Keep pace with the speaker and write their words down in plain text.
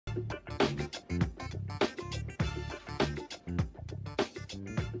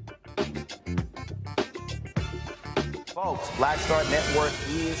Folks, Black Star Network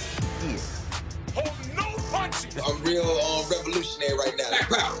is here. Hold no punches. I'm real revolutionary right now. Black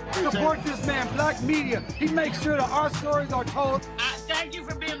power. Support this man, Black media. He makes sure that our stories are told. Thank you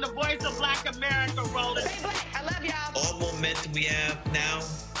for being the voice of Black America, Roland. Stay black. I love y'all. All momentum we have now,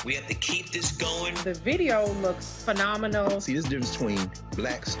 we have to keep this going. The video looks phenomenal. See, this difference between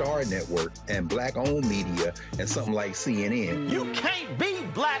Black Star Network and Black-owned media and something like CNN. You can't be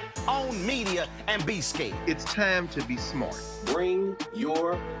Black-owned media and be scared. It's time to be smart. Bring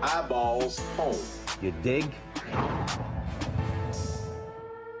your eyeballs home. You dig?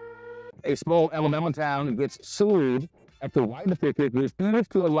 A small Alabama town gets sued after white officials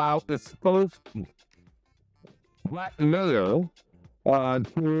refused to allow its first Black mayor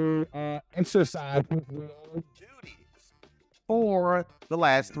to exercise his duties for the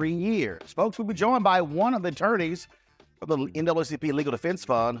last 3 years. Folks, we'll be joined by one of the attorneys from the NAACP Legal Defense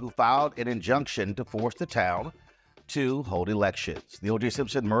Fund who filed an injunction to force the town to hold elections. The OJ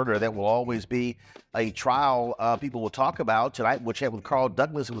Simpson murder, that will always be a trial people will talk about tonight, which had with Carl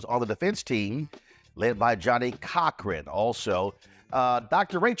Douglas, who was on the defense team, led by Johnnie Cochran. Also,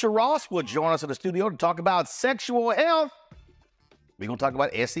 Dr. Rachel Ross will join us in the studio to talk about sexual health. We're going to talk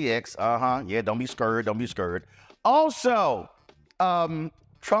about sex. Yeah, don't be scared. Don't be scared. Also,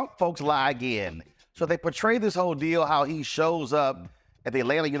 Trump folks lie again. So they portray this whole deal, how he shows up at the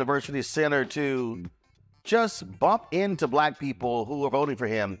Atlanta University Center to just bump into Black people who are voting for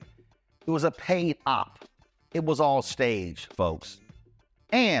him. It was a paid op. It was all staged, folks.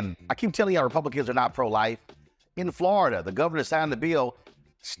 And I keep telling you, Republicans are not pro-life. In Florida, the governor signed the bill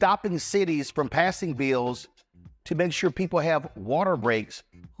stopping cities from passing bills to make sure people have water breaks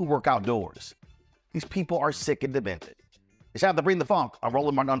who work outdoors. These people are sick and demented. It's time to bring the funk. I'm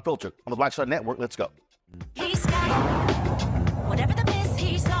Roland Martin Unfiltered on the Black Star Network. Let's go. He's got it. Whatever the miss,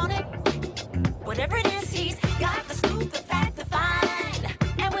 he's on it. Whatever it is, he's got the scoop, the fact, the find.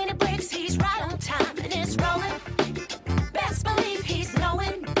 And when it breaks, he's right on time and it's rolling. Best believe he's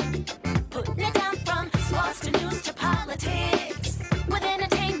knowing. Putting it down from sports to news to politics. With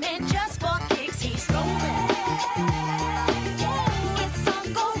entertainment just for kicks, he's rolling. It's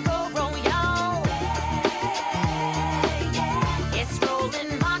on go, roll, y'all. It's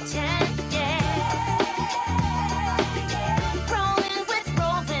Roland Martin, yeah. Rolling with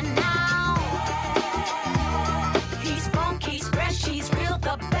Roland now. He's funk, he's fresh, he's real,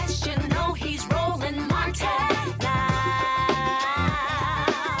 the best, you know he's Roland Martin now.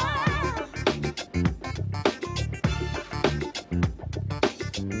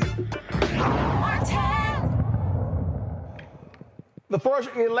 The first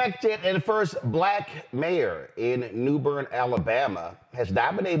elected and first Black mayor in Newbern, Alabama, has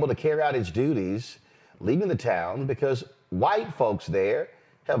not been able to carry out his duties, leaving the town because white folks there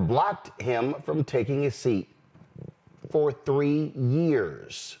have blocked him from taking his seat for 3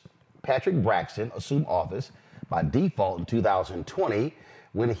 years. Patrick Braxton assumed office by default in 2020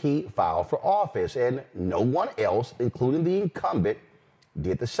 when he filed for office, and no one else, including the incumbent,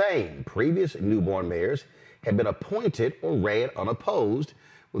 did the same. Previous Newbern mayors had been appointed or ran unopposed,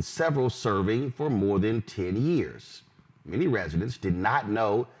 with several serving for more than 10 years. Many residents did not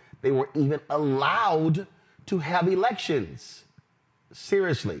know they were even allowed to have elections.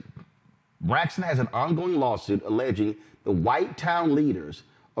 Seriously, Braxton has an ongoing lawsuit alleging the white town leaders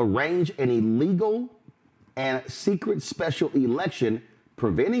arranged an illegal and secret special election,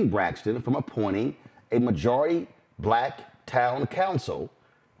 preventing Braxton from appointing a majority Black town council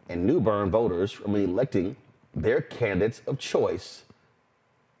and Newbern voters from electing their candidates of choice.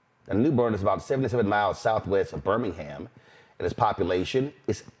 And Newbern is about 77 miles southwest of Birmingham, and its population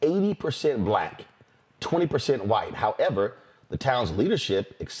is 80% Black, 20% white. However, the town's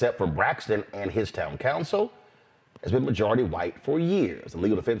leadership, except for Braxton and his town council, has been majority white for years. The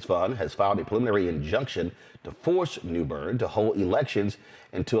Legal Defense Fund has filed a preliminary injunction to force Newbern to hold elections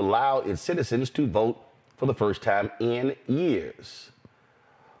and to allow its citizens to vote for the first time in years.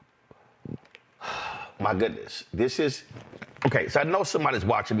 My goodness, this is, okay, so I know somebody's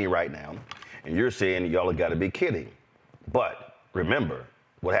watching me right now, and you're saying y'all have got to be kidding. But remember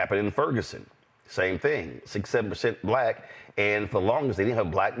what happened in Ferguson. Same thing, 6-7% Black, and for the longest they didn't have a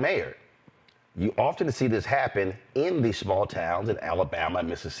Black mayor. You often see this happen in these small towns in Alabama and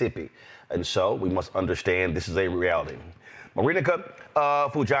Mississippi. And so we must understand this is a reality. Marinika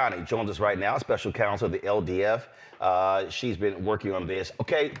Fujani joins us right now, special counsel of the LDF. She's been working on this.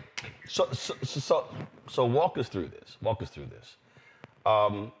 Okay, so walk us through this. Walk us through this.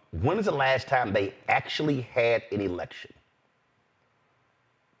 When is the last time they actually had an election?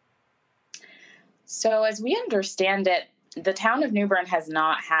 So as we understand it, the town of Newbern has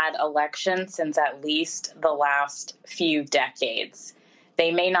not had elections since at least the last few decades. They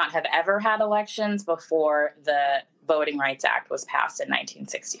may not have ever had elections before the Voting Rights Act was passed in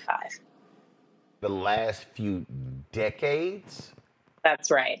 1965. The last few decades? That's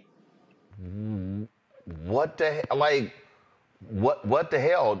right. What the like? What the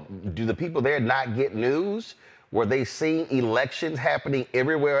hell? Do the people there not get news? Were they seeing elections happening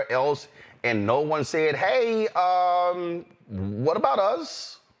everywhere else, and no one said, "Hey, what about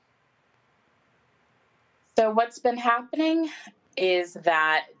us?" So what's been happening is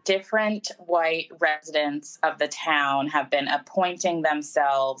that different white residents of the town have been appointing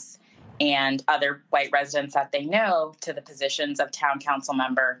themselves and other white residents that they know to the positions of town council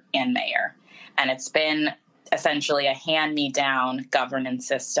member and mayor. And it's been essentially a hand-me-down governance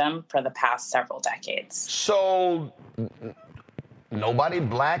system for the past several decades. So nobody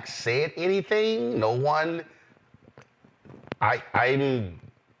black said anything? No one? I'm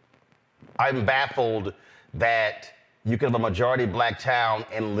baffled that you could have a majority black town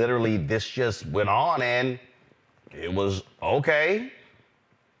and literally this just went on and it was okay.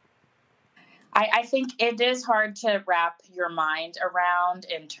 I think it is hard to wrap your mind around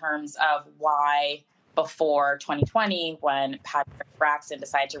in terms of why before 2020, when Patrick Braxton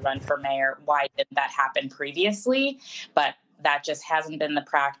decided to run for mayor, why didn't that happen previously? But that just hasn't been the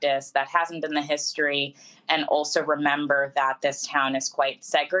practice. That hasn't been the history. And also remember that this town is quite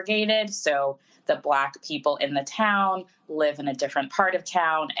segregated. So the Black people in the town live in a different part of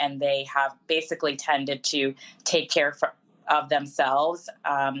town, and they have basically tended to take care of themselves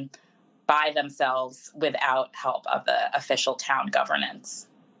by themselves without help of the official town governance.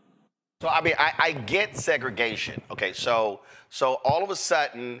 So, I mean, I get segregation. Okay, so all of a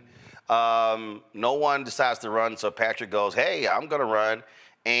sudden, no one decides to run, so Patrick goes, hey, I'm going to run.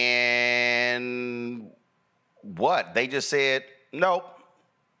 And what? They just said, nope,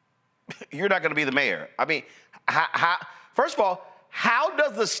 you're not going to be the mayor. I mean, first of all, how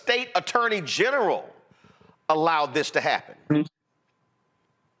does the state attorney general allow this to happen?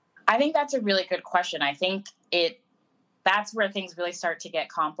 I think that's a really good question. I think that's where things really start to get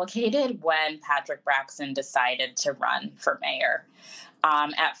complicated when Patrick Braxton decided to run for mayor.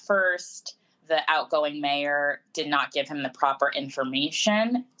 At first, the outgoing mayor did not give him the proper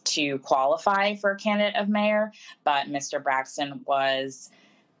information to qualify for a candidate of mayor, but Mr. Braxton was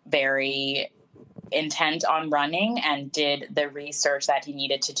very intent on running and did the research that he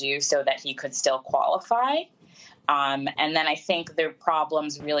needed to do so that he could still qualify. And then I think the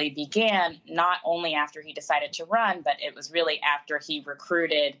problems really began not only after he decided to run, but it was really after he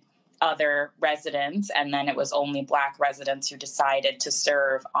recruited other residents, and then it was only Black residents who decided to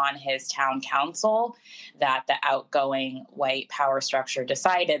serve on his town council, that the outgoing white power structure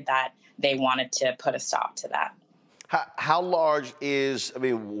decided that they wanted to put a stop to that. How large is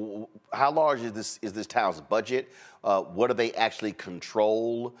this town's budget? What do they actually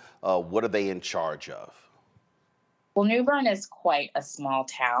control? What are they in charge of? Well, Newbern is quite a small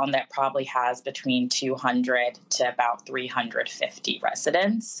town that probably has between 200 to about 350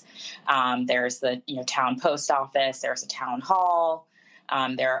 residents. There's the town post office, there's a town hall,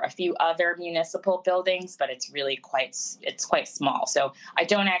 there are a few other municipal buildings, but it's really quite small. So I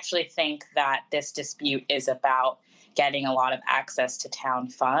don't actually think that this dispute is about getting a lot of access to town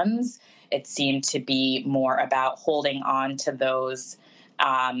funds. It seemed to be more about holding on to those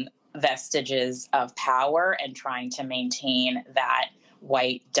vestiges of power and trying to maintain that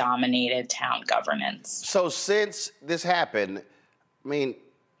white-dominated town governance. So since this happened, I mean,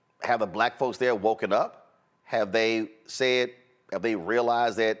 have the Black folks there woken up? Have they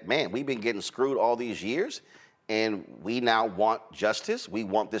realized that, man, we've been getting screwed all these years and we now want justice? We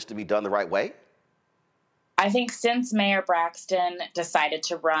want this to be done the right way? I think since Mayor Braxton decided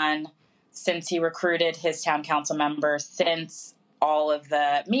to run, since he recruited his town council members, since all of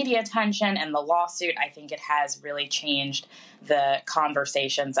the media attention and the lawsuit, I think it has really changed the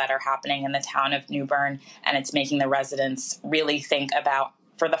conversations that are happening in the town of Newbern, and it's making the residents really think about,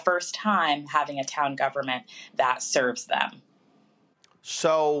 for the first time, having a town government that serves them.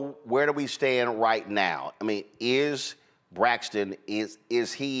 So where do we stand right now? I mean, is Braxton,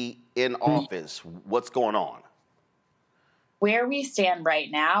 is he in office? What's going on? Where we stand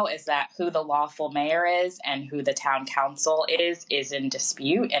right now is that who the lawful mayor is and who the town council is in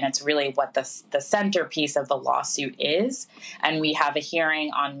dispute, and it's really what the centerpiece of the lawsuit is. And we have a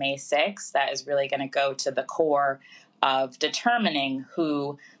hearing on May 6th that is really going to go to the core of determining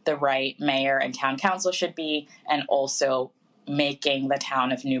who the right mayor and town council should be, and also making the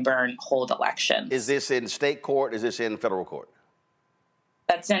town of Newbern hold elections. Is this in state court? Is this in federal court?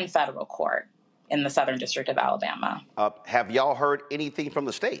 That's in federal court. in the Southern District of Alabama. Have y'all heard anything from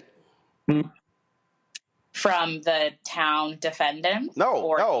the state? From the town defendants?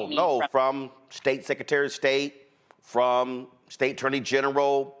 No, from State Secretary of State, from State Attorney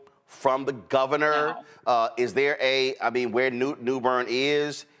General, from the governor. No. Is there where Newbern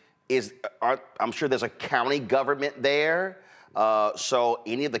is I'm sure there's a county government there. So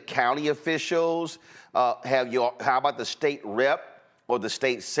any of the county officials, how about the state rep or the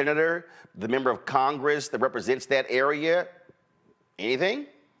state senator, the member of Congress that represents that area? Anything?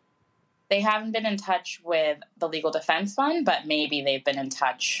 They haven't been in touch with the Legal Defense Fund, but maybe they've been in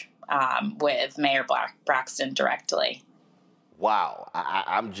touch with Mayor Braxton directly. Wow.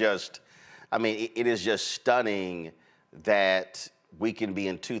 It is just stunning that we can be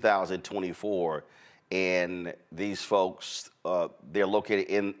in 2024 and these folks, they're located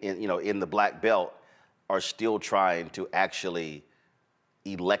in the Black Belt, are still trying to actually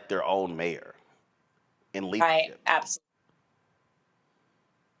elect their own mayor in leadership. Right, absolutely.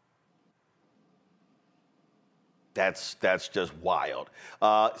 That's just wild.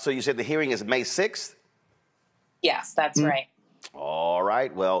 So you said the hearing is May 6th? Yes, that's right. All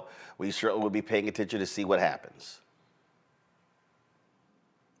right. Well, we certainly will be paying attention to see what happens.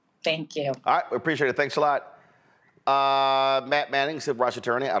 Thank you. All right. We appreciate it. Thanks a lot. Matt Manning, civil rights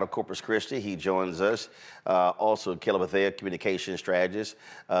attorney out of Corpus Christi. He joins us. Also, Caleb Bethea, communication strategist,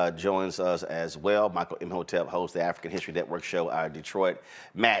 joins us as well. Michael Imhotep hosts the African History Network show out of Detroit.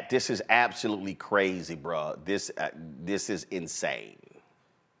 Matt, this is absolutely crazy, bro. This is insane.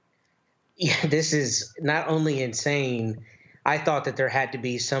 Yeah, this is not only insane. I thought that there had to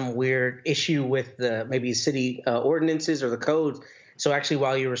be some weird issue with the maybe city ordinances or the codes. So actually,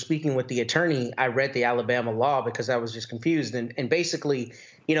 while you were speaking with the attorney, I read the Alabama law because I was just confused. And basically,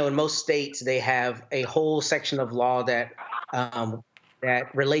 in most states, they have a whole section of law that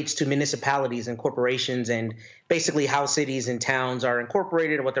that relates to municipalities and corporations and basically how cities and towns are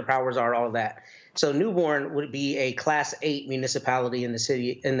incorporated, what their powers are, all of that. So Newbern would be a Class 8 municipality in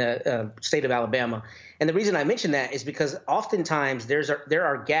the state of Alabama. And the reason I mention that is because oftentimes there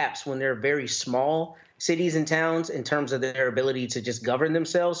are gaps when they're very small cities and towns in terms of their ability to just govern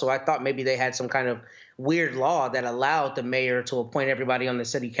themselves. So I thought maybe they had some kind of weird law that allowed the mayor to appoint everybody on the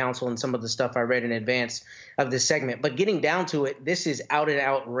city council and some of the stuff I read in advance of this segment. But getting down to it, this is out and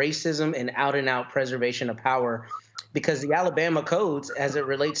out racism and out and out preservation of power, because the Alabama codes, as it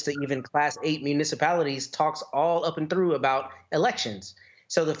relates to even Class 8 municipalities, talks all up and through about elections.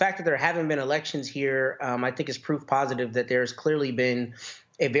 So the fact that there haven't been elections here, I think is proof positive that there's clearly been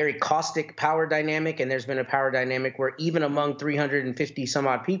a very caustic power dynamic, and there's been a power dynamic where even among 350 some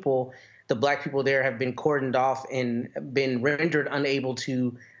odd people, the black people there have been cordoned off and been rendered unable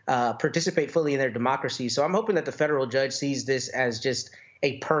to participate fully in their democracy. So I'm hoping that the federal judge sees this as just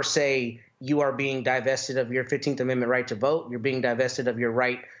a per se, you are being divested of your 15th Amendment right to vote. You're being divested of your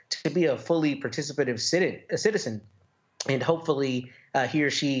right to be a fully participative citizen. And hopefully he or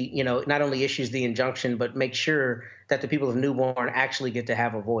she, not only issues the injunction, but make sure that the people of Newbern actually get to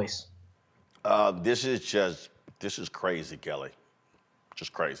have a voice. This is crazy, Kelly.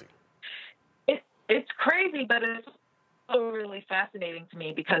 Just crazy. It's crazy, but it's also really fascinating to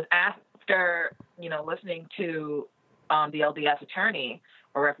me because after, listening to the LDS attorney,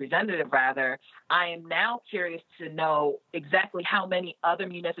 or representative rather, I am now curious to know exactly how many other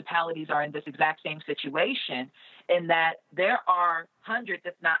municipalities are in this exact same situation, in that there are hundreds,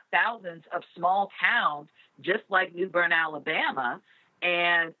 if not thousands, of small towns just like Newbern, Alabama,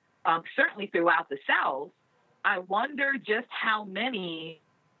 and certainly throughout the South. I wonder just how many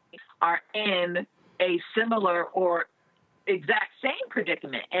are in a similar or exact same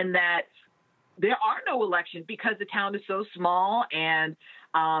predicament, in that there are no elections because the town is so small. And,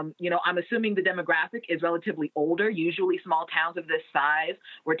 I'm assuming the demographic is relatively older. Usually small towns of this size,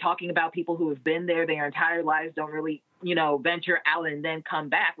 we're talking about people who have been there their entire lives, don't really, venture out and then come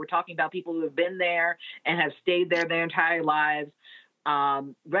back. We're talking about people who have been there and have stayed there their entire lives,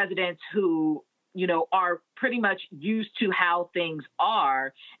 residents who, are pretty much used to how things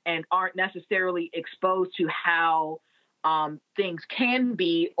are and aren't necessarily exposed to how things can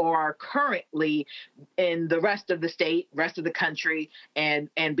be or are currently in the rest of the state, rest of the country, and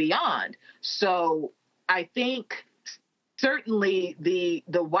beyond. So I think certainly the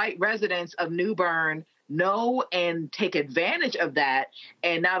white residents of Newbern know and take advantage of that.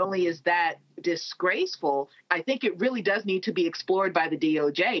 And not only is that disgraceful, I think it really does need to be explored by the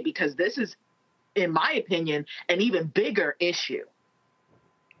DOJ, because this is, in my opinion, an even bigger issue.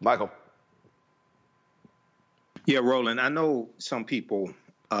 Michael. Yeah, Roland, I know some people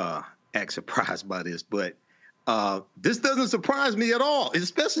act surprised by this, but This doesn't surprise me at all,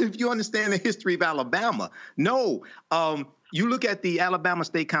 especially if you understand the history of Alabama. No, you look at the Alabama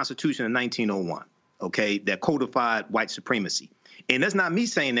State Constitution in 1901, okay, that codified white supremacy. And that's not me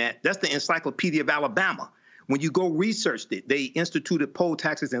saying that. That's the Encyclopedia of Alabama. When you go research it, they instituted poll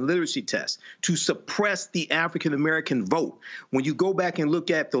taxes and literacy tests to suppress the African-American vote. When you go back and look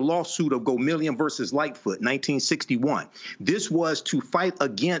at the lawsuit of Gomillion versus Lightfoot, 1961, this was to fight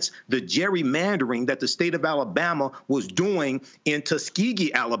against the gerrymandering that the state of Alabama was doing in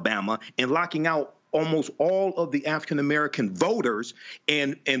Tuskegee, Alabama, and locking out almost all of the African-American voters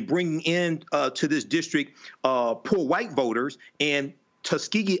and bringing in to this district poor white voters. And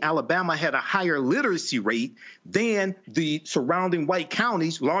Tuskegee, Alabama had a higher literacy rate than the surrounding white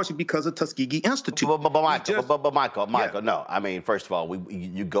counties, largely because of Tuskegee Institute. But Michael, no. I mean, first of all,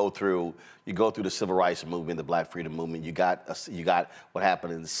 you go through the civil rights movement, the Black freedom movement. You got what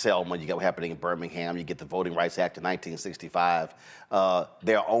happened in Selma. You got what happened in Birmingham. You get the Voting Rights Act of 1965.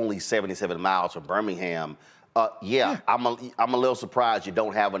 There are only 77 miles from Birmingham. I'm a little surprised you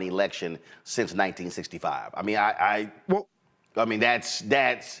don't have an election since 1965. I mean, that's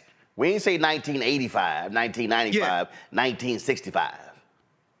we ain't say 1985, 1995, 1965.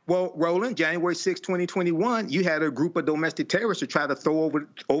 Well, Roland, January 6, 2021, you had a group of domestic terrorists to try to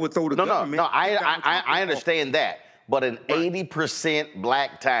overthrow the government. No, I understand that. But an 80%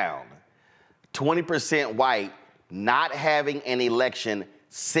 black town, 20% white, not having an election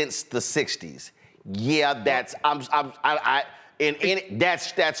since the 60s. Yeah, that's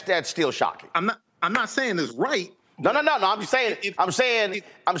that's still shocking. I'm not saying it's right. No. I'm saying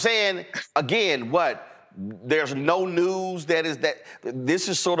again, what? There's no news that this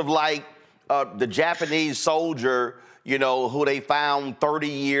is sort of like the Japanese soldier, who they found 30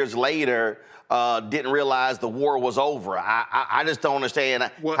 years later didn't realize the war was over. I just don't understand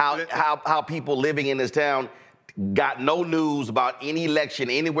how people living in this town got no news about any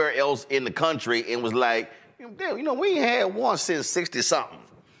election anywhere else in the country and was like, damn, we ain't had one since 60-something.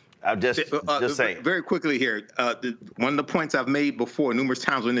 I'm just saying. Very quickly here, one of the points I've made before numerous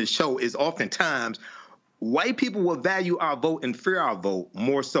times on this show is oftentimes white people will value our vote and fear our vote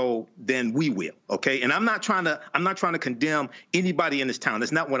more so than we will. Okay, and I'm not trying to condemn anybody in this town.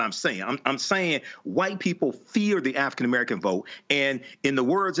 That's not what I'm saying. I'm saying white people fear the African American vote, and in the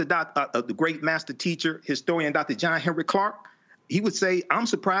words of the great master teacher, historian Dr. John Henry Clark, he would say, "I'm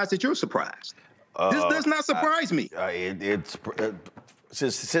surprised that you're surprised." This does not surprise me.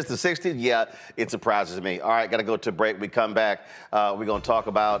 Since the 60s, yeah, it surprises me. All right, got to go to a break. We come back. We're going to talk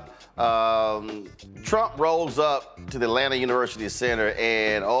about Trump rolls up to the Atlanta University Center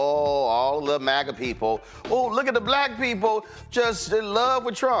and, all the MAGA people, look at the black people just in love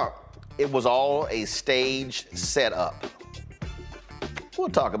with Trump. It was all a stage setup. We'll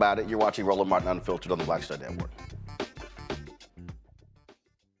talk about it. You're watching Roland Martin Unfiltered on the Black Star Network.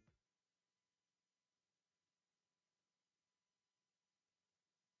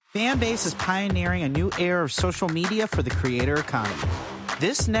 Fanbase is pioneering a new era of social media for the creator economy.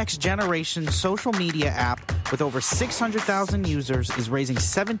 This next generation social media app with over 600,000 users is raising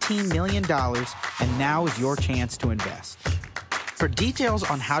 $17 million, and now is your chance to invest. For details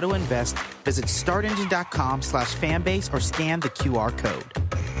on how to invest, visit startengine.com/fanbase or scan the QR code.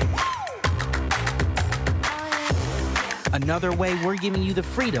 Another way we're giving you the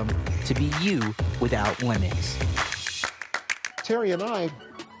freedom to be you without limits. Terry and I,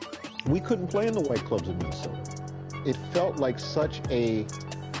 we couldn't play in the white clubs in Minnesota. It felt like such a,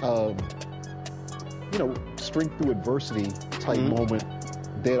 strength through adversity type moment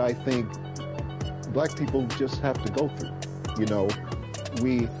that I think black people just have to go through.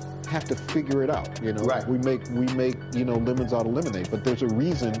 We have to figure it out. Right. We make lemons out of lemonade. But there's a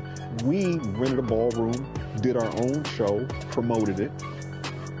reason we rented a ballroom, did our own show, promoted it,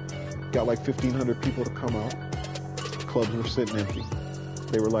 got like 1,500 people to come out. Clubs were sitting empty.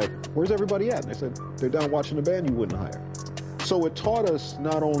 They were like, "Where's everybody at?" And I said, "They're down watching the band you wouldn't hire." So it taught us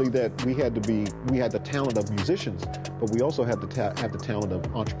not only that we had the talent of musicians, but we also had have the talent of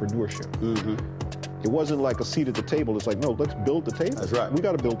entrepreneurship. Mm-hmm. It wasn't like a seat at the table. It's like, no, let's build the table. That's right. We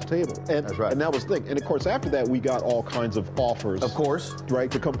got to build the table. And, that's right. And that was the thing. And of course, after that, we got all kinds of offers. Of course.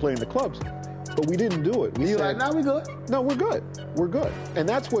 Right, to come play in the clubs. But we didn't do it. You're like, no, we're good. No, we're good. We're good. And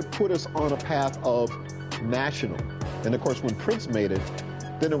that's what put us on a path of national. And of course, when Prince made it,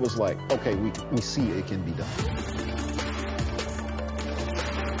 then it was like, okay, we see it can be done.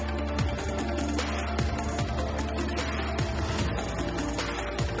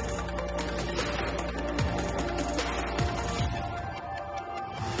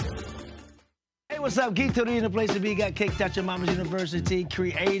 what's up? Geek Tony in the place to be. Got Kicked Out Your Mama's University,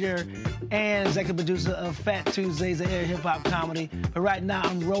 creator and executive producer of Fat Tuesdays, an air hip-hop comedy. But right now,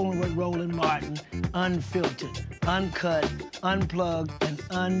 I'm rolling with Roland Martin, unfiltered, uncut, unplugged, and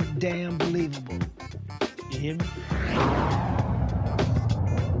undamn believable. You hear me?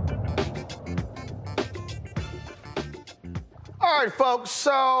 All right, folks,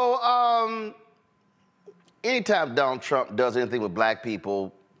 so anytime Donald Trump does anything with black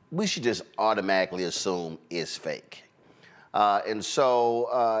people, we should just automatically assume it's fake.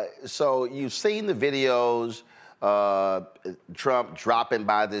 So you've seen the videos, Trump dropping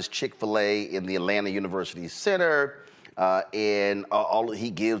by this Chick-fil-A in the Atlanta University Center, and he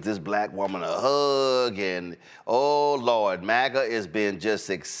gives this black woman a hug, and oh Lord, MAGA has been just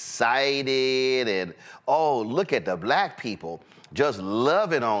excited, and oh, look at the black people just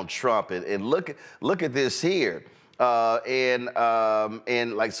loving on Trump, and look at this here. And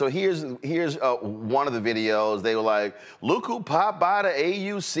like, so here's one of the videos. They were like, look who popped by the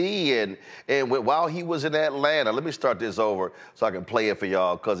AUC, and while he was in Atlanta. Let me start this over so I can play it for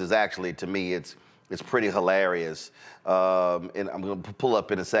y'all, because it's actually, to me, it's pretty hilarious. And I'm gonna pull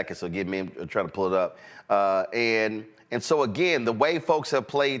up in a second, so give me, I'm trying to pull it up. And so again, the way folks have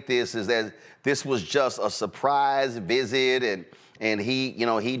played this is that this was just a surprise visit, and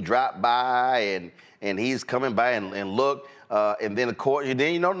he dropped by, and he's coming by and look, and then of course,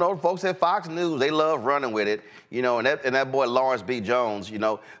 folks at Fox News, they love running with it, and that boy Lawrence B. Jones,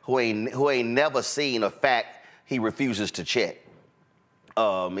 who ain't never seen a fact he refuses to check.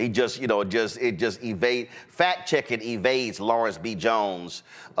 He just, fact checking evades Lawrence B. Jones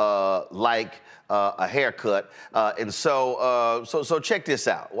like a haircut, and so check this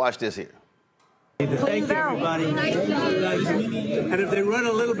out. Watch this here. Thank you, everybody. And if they run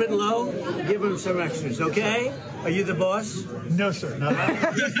a little bit low, give them some extras, okay? Are you the boss? No, sir. No.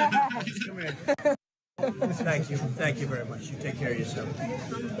 Come here. Thank you. Thank you very much. You take care of yourself.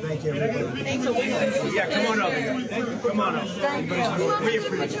 Thank you, everybody. Yeah, come on over here. Come on over. We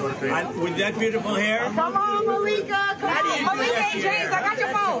appreciate it. With that beautiful hair. Come on, Malika. Come on. Malika and James, I got your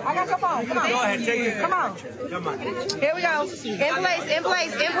phone. Come on. Go ahead, take your Come on. Come on. Here we go. In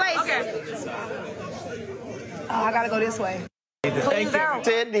place. Okay. Oh, I gotta go this way.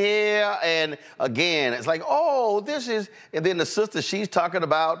 Sitting here, and again, it's like, oh, this is, and then the sister, she's talking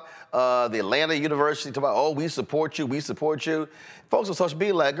about the Atlanta University, talking about, oh, we support you. Folks on social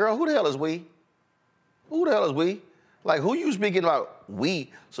media like, girl, who the hell is we? Who the hell is we? Like, who you speaking about?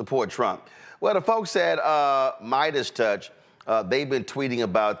 We support Trump. Well, the folks at Midas Touch, they've been tweeting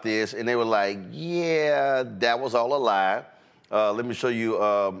about this, and they were like, yeah, that was all a lie. Let me show you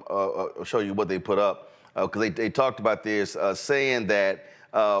what they put up. Because they talked about this, saying that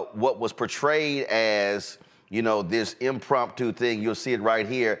what was portrayed as, this impromptu thing, you'll see it right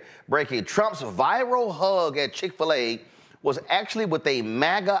here, breaking, Trump's viral hug at Chick-fil-A was actually with a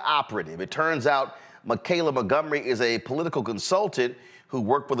MAGA operative. It turns out Michaela Montgomery is a political consultant who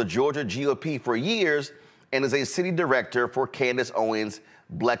worked for the Georgia GOP for years and is a city director for Candace Owens'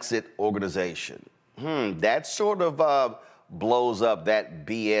 Blexit organization. That sort of blows up that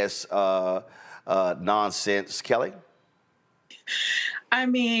BS nonsense. Kelly? I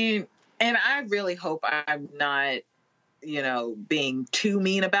mean, and I really hope I'm not, being too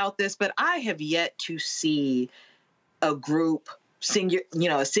mean about this, but I have yet to see a group,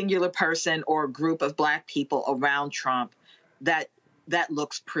 a singular person or a group of black people around Trump that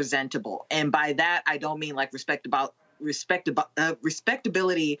looks presentable. And by that, I don't mean like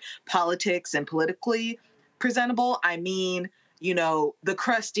respectability, politics, and politically presentable. I mean, the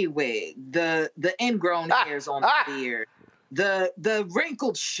crusty wig, the ingrown hairs on the beard, the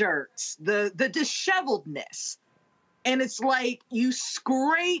wrinkled shirts, the disheveledness. And it's like you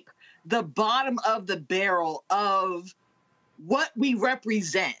scrape the bottom of the barrel of what we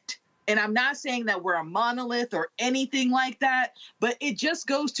represent. And I'm not saying that we're a monolith or anything like that, but it just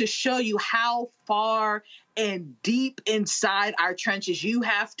goes to show you how far and deep inside our trenches you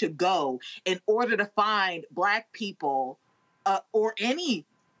have to go in order to find black people or any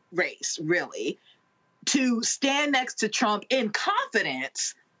race, really, to stand next to Trump in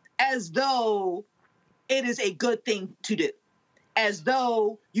confidence as though it is a good thing to do, as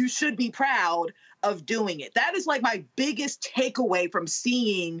though you should be proud of doing it. That is like my biggest takeaway from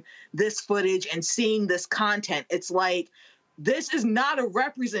seeing this footage and seeing this content. It's like, this is not a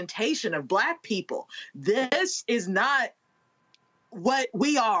representation of black people. This is not what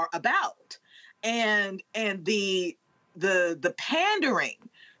we are about. And the pandering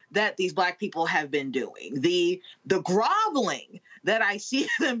that these Black people have been doing, the groveling that I see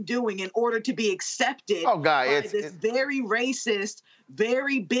them doing in order to be accepted by this very racist,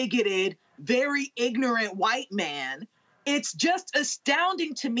 very bigoted, very ignorant white man. It's just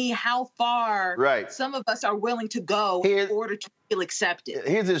astounding to me how far some of us are willing to go in order to feel accepted.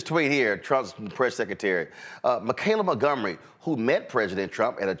 Here's his tweet here, Trump's press secretary. Michaela Montgomery, who met President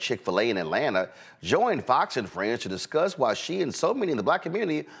Trump at a Chick-fil-A in Atlanta, joined Fox and Friends to discuss why she and so many in the Black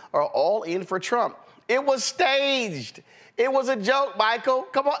community are all in for Trump. It was staged. It was a joke, Michael.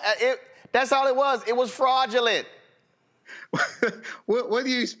 Come on. That's all it was. It was fraudulent. What do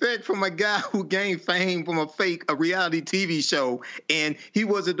you expect from a guy who gained fame from a reality TV show, and he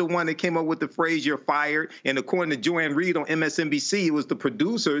wasn't the one that came up with the phrase "you're fired"? And according to Joanne Reed on MSNBC, it was the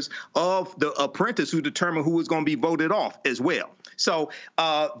producers of The Apprentice who determined who was going to be voted off as well. So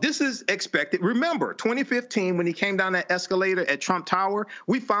this is expected. Remember, 2015, when he came down that escalator at Trump Tower,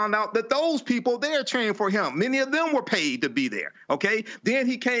 we found out that those people there cheering for him, many of them were paid to be there. Okay. Then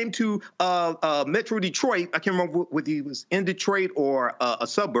he came to Metro Detroit. I can't remember whether he was in Detroit or a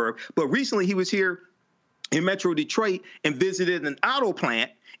suburb, but recently he was here in Metro Detroit and visited an auto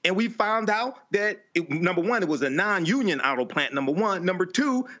plant. And we found out that, number one, it was a non-union auto plant, number one. Number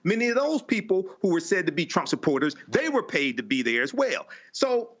two, many of those people who were said to be Trump supporters, they were paid to be there as well.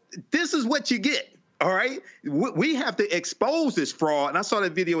 So this is what you get. All right, we have to expose this fraud. And I saw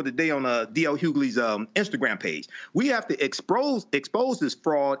that video today on D.L. Hughley's Instagram page. We have to expose this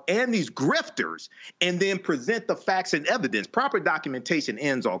fraud and these grifters and then present the facts and evidence. Proper documentation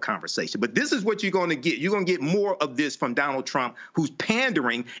ends all conversation. But this is what you're going to get. You're going to get more of this from Donald Trump, who's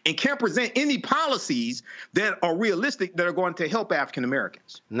pandering and can't present any policies that are realistic that are going to help African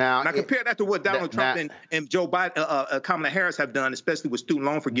Americans. Now compare that to what Donald Trump and Joe Biden, Kamala Harris have done, especially with student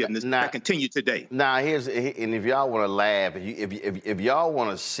loan forgiveness that continue today. Now, and if y'all want to laugh, if y'all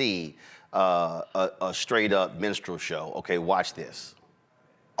want to see a straight up minstrel show, okay, watch this.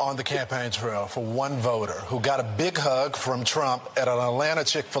 On the campaign trail for one voter who got a big hug from Trump at an Atlanta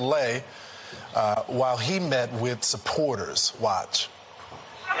Chick-fil-A while he met with supporters. Watch.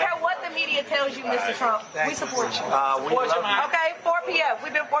 I don't care what the media tells you, Mr. Trump. We support you. We love you. Okay, 4 p.m.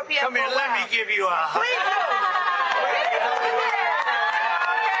 We've been 4 p.m. Come here, let me give you a hug. Please do.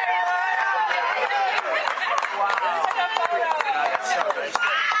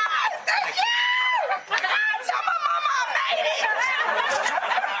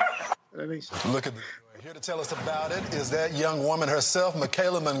 Look at this. Here to tell us about it is that young woman herself,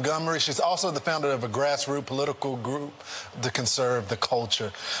 Michaela Montgomery. She's also the founder of a grassroots political group to conserve the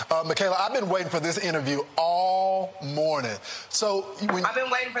culture. Michaela, I've been waiting for this interview all morning. So I've been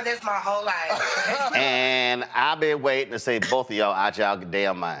waiting for this my whole life. And I've been waiting to say both of y'all out y'all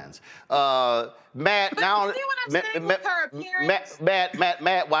damn minds. Matt, not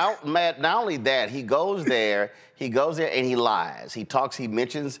only that, he goes there and he lies. He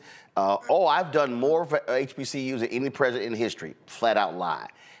mentions, I've done more for HBCUs than any president in history. Flat out lie.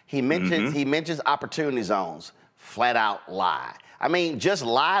 He mentions opportunity zones. Flat out lie. I mean, just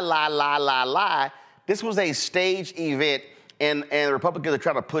lie. This was a staged event, and the Republicans are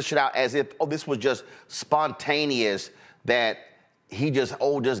trying to push it out as if, this was just spontaneous, that he just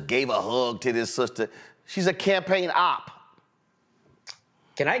gave a hug to this sister. She's a campaign op.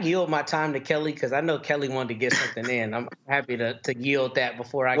 Can I yield my time to Kelly? Because I know Kelly wanted to get something in. I'm happy to yield that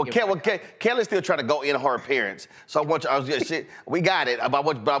before I get. Kelly's still trying to go in her appearance. So we got it.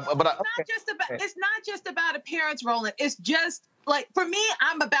 It's not just about appearance, Roland. It's just like, for me,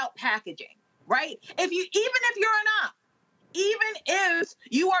 I'm about packaging, right? Even if you're an op, even if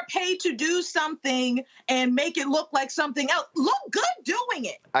you are paid to do something and make it look like something else, look good doing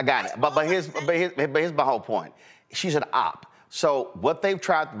it. I got it. But here's my whole point. She's an op. So what they've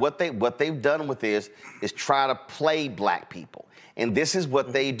done with this is try to play black people. And this is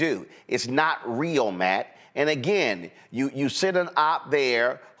what they do. It's not real, Matt. And again, you sit an op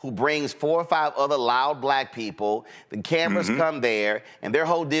there who brings 4 or 5 other loud black people. The cameras come there, and their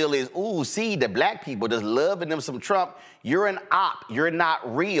whole deal is, see, the black people just loving them some Trump. You're an op. You're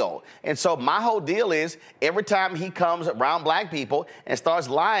not real. And so my whole deal is, every time he comes around black people and starts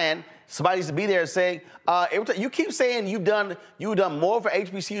lying, somebody needs to be there saying, every time you keep saying you've done more for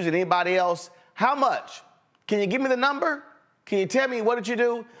HBCUs than anybody else. How much? Can you give me the number? Can you tell me what did you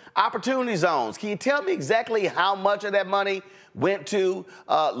do? Opportunity zones. Can you tell me exactly how much of that money went to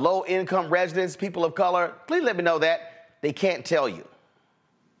low-income residents, people of color? Please let me know that. They can't tell you.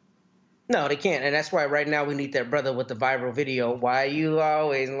 No, they can't. And that's why right now we need that brother with the viral video. Why you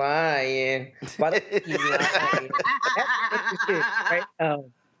always lying? Why you lying? Right?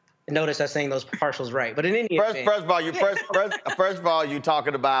 Notice us saying those partials right. But in any event, first of all, you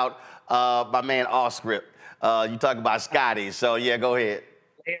talking about my man Allscript. You talking about Scotty. So yeah, go ahead.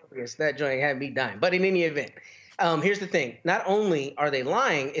 Hilarious. That joint had me dying. But in any event, here's the thing. Not only are they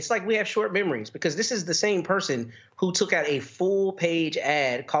lying, it's like we have short memories, because this is the same person who took out a full-page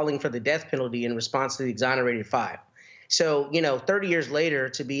ad calling for the death penalty in response to the exonerated 5. So, 30 years later,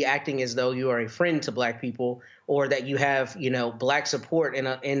 to be acting as though you are a friend to black people, or that you have, black support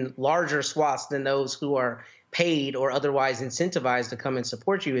in larger swaths than those who are paid or otherwise incentivized to come and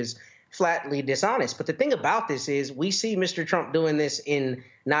support you, is flatly dishonest. But the thing about this is we see Mr. Trump doing this in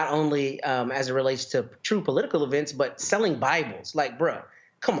not only as it relates to true political events, but selling Bibles. Like, bruh,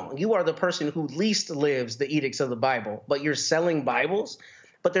 come on. You are the person who least lives the edicts of the Bible, but you're selling Bibles?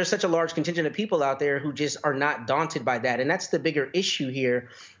 But there's such a large contingent of people out there who just are not daunted by that. And that's the bigger issue here,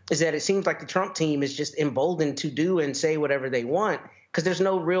 is that it seems like the Trump team is just emboldened to do and say whatever they want, because there's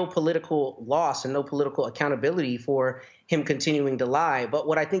no real political loss and no political accountability for him continuing to lie. But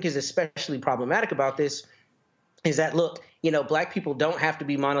what I think is especially problematic about this is that, look, black people don't have to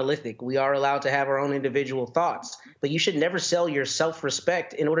be monolithic. We are allowed to have our own individual thoughts, but you should never sell your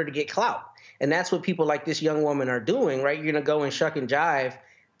self-respect in order to get clout. And that's what people like this young woman are doing, right? You're going to go and shuck and jive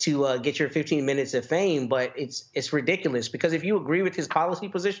to get your 15 minutes of fame, but it's ridiculous, because if you agree with his policy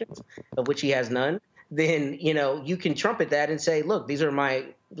positions, of which he has none, then, you can trumpet that and say, look, these are my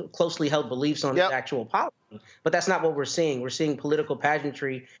closely held beliefs on his actual policy. But that's not what we're seeing. We're seeing political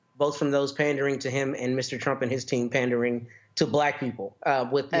pageantry, both from those pandering to him and Mr. Trump and his team pandering to black people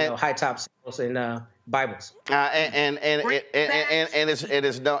with high top sales and Bibles. And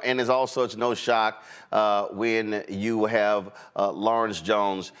it's also no shock when you have Lawrence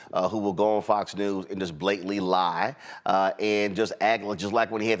Jones who will go on Fox News and just blatantly lie and just act just like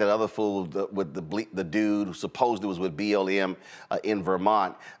when he had that other fool with the dude who supposedly was with BLM in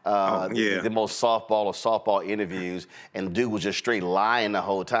Vermont. The most softball of softball interviews, and the dude was just straight lying the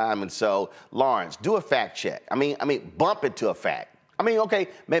whole time. And so, Lawrence, do a fact check. I mean, bump it to a fact. I mean, okay,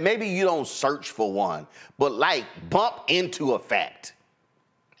 maybe you don't search for one, but bump into a fact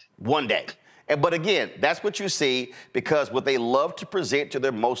one day. But again, that's what you see, because what they love to present to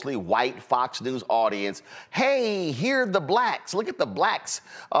their mostly white Fox News audience, hey, here are the blacks. Look at the blacks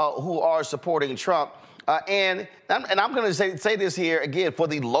who are supporting Trump. And I'm going to say this here again for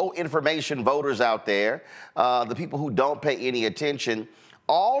the low information voters out there, the people who don't pay any attention,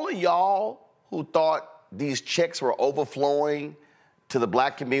 all of y'all who thought these checks were overflowing to the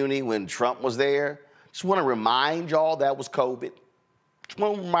black community when Trump was there, just want to remind y'all that was COVID. Just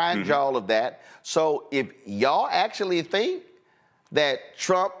want to remind y'all of that. So if y'all actually think that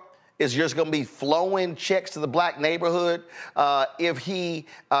Trump is just going to be flowing checks to the black neighborhood if he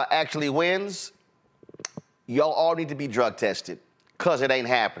actually wins, y'all all need to be drug tested, because it ain't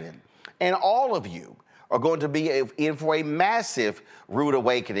happening. And all of you are going to be in for a massive rude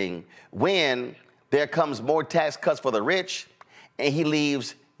awakening when there comes more tax cuts for the rich and he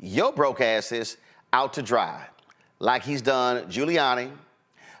leaves your broke asses out to dry, like he's done Giuliani,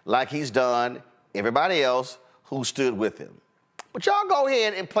 like he's done everybody else who stood with him. But y'all go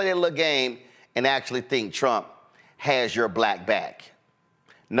ahead and play that little game and actually think Trump has your black back.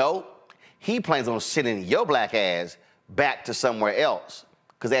 No, he plans on sending your black ass back to somewhere else.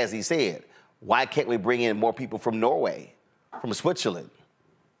 Because as he said, why can't we bring in more people from Norway, from Switzerland?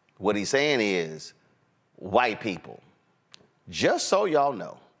 What he's saying is white people. Just so y'all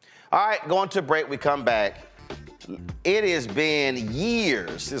know. All right, going to break, we come back. It has been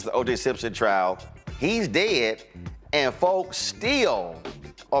years since the OJ Simpson trial. He's dead, and folks still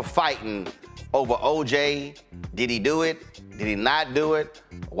are fighting over OJ. Did he do it? Did he not do it?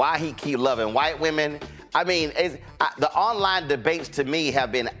 Why he keep loving white women? I mean, the online debates to me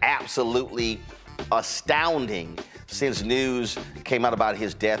have been absolutely astounding since news came out about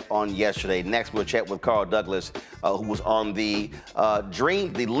his death on yesterday. Next, we'll chat with Carl Douglas, who was on the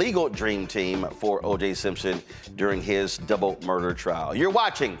legal dream team for OJ Simpson during his double murder trial. You're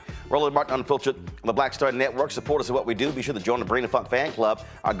watching Roland Martin Unfiltered on the Black Star Network. Support us in what we do. Be sure to join the Brain and Funk fan club.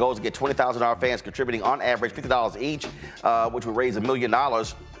 Our goal is to get 20,000 of our fans contributing on average $50 each, which will raise $1 million.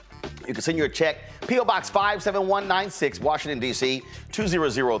 You can send your check, P.O. Box 57196, Washington, D.C.,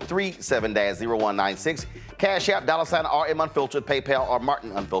 20037-0196. Cash App, $RM Unfiltered, PayPal, or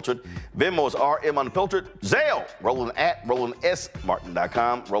Martin Unfiltered. Venmo is RM Unfiltered. Zelle, Roland at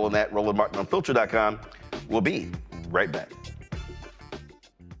RolandSMartin.com, Roland at RolandMartinUnfiltered.com. We'll be right back.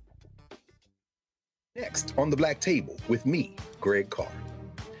 Next on The Black Table with me, Greg Carr.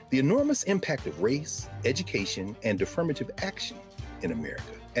 The enormous impact of race, education, and affirmative action in America,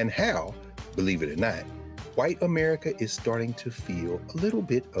 and how, believe it or not, white America is starting to feel a little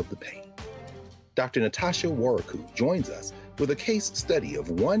bit of the pain. Dr. Natasha Waraku joins us with a case study of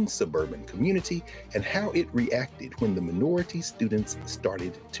one suburban community and how it reacted when the minority students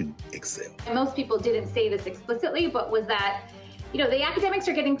started to excel. Most people didn't say this explicitly, but was that, the academics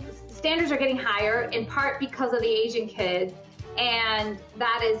standards are getting higher in part because of the Asian kids, and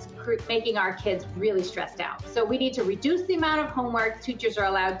that is making our kids really stressed out. So we need to reduce the amount of homework teachers are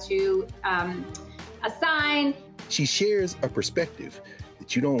allowed to assign. She shares a perspective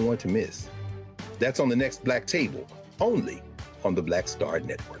that you don't want to miss. That's on the next Black Table, only on the Black Star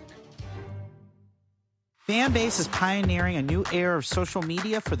Network. Fanbase is pioneering a new era of social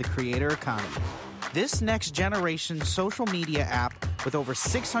media for the creator economy. This next generation social media app with over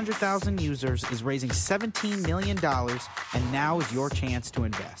 600,000 users is raising $17 million, and now is your chance to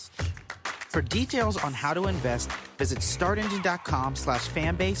invest. For details on how to invest, visit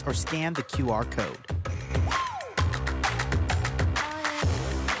startengine.com/fanbase or scan the QR code.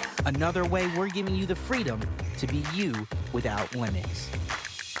 Another way we're giving you the freedom to be you without limits.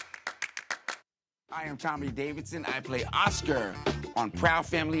 I am Tommy Davidson. I play Oscar on Proud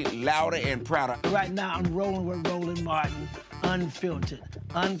Family, Louder and Prouder. Right now, I'm rolling with Roland Martin, unfiltered,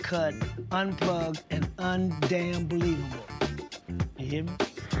 uncut, unplugged, and undamn believable. You hear me?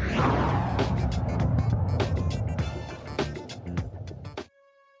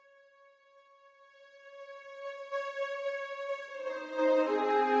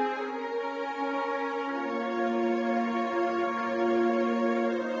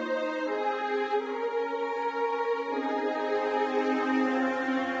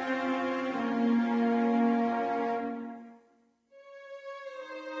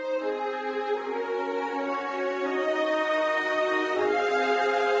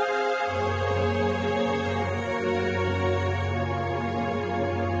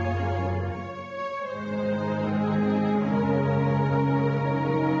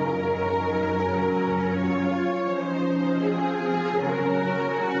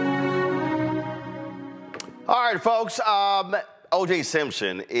 All right, folks. OJ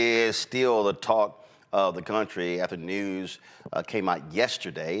Simpson is still the talk of the country after news came out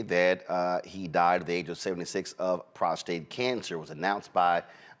yesterday that he died at the age of 76 of prostate cancer. It was announced by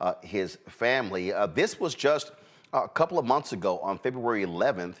his family. This was just a couple of months ago on February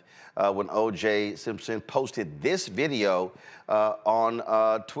 11th when OJ Simpson posted this video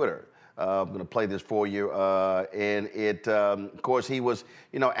on Twitter. I'm going to play this for you. And it, of course, he was,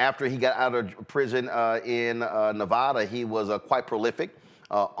 after he got out of prison in Nevada, he was quite prolific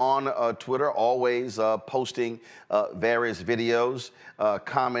on Twitter, always posting various videos,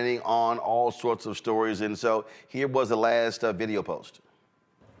 commenting on all sorts of stories. And so here was the last video post.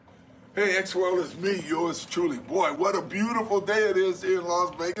 Hey, X-World, it's me, yours truly. Boy, what a beautiful day it is here in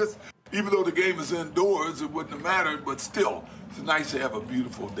Las Vegas. Even though the game is indoors, it wouldn't have mattered, but still, it's nice to have a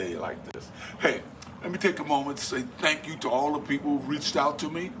beautiful day like this. Hey, let me take a moment to say thank you to all the people who've reached out to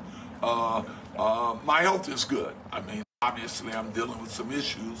me. My health is good. I mean, obviously, I'm dealing with some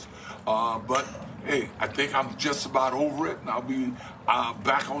issues, but hey, I think I'm just about over it, and I'll be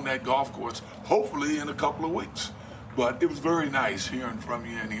back on that golf course, hopefully in a couple of weeks. But it was very nice hearing from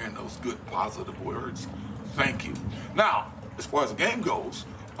you and hearing those good, positive words. Thank you. Now, as far as the game goes,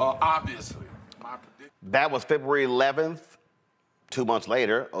 obviously, my prediction. That was February 11th. 2 months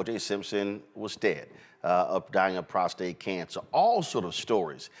later, OJ Simpson was dead, dying of prostate cancer. All sort of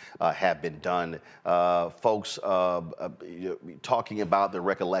stories have been done. Folks talking about the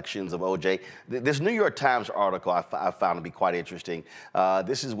recollections of OJ. This New York Times article I found to be quite interesting.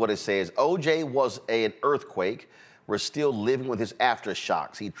 This is what it says. OJ was an earthquake. We're still living with his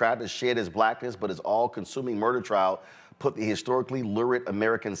aftershocks. He tried to shed his blackness, but his all-consuming murder trial put the historically lurid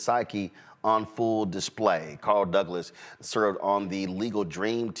American psyche on full display. Carl Douglas served on the legal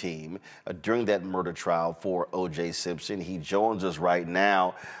dream team during that murder trial for O.J. Simpson. He joins us right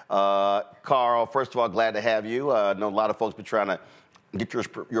now. Carl, first of all, glad to have you. I know a lot of folks been trying to get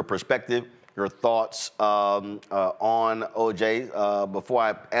your perspective, your thoughts on O.J. Before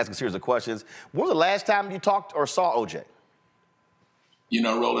I ask a series of questions, when was the last time you talked or saw O.J.?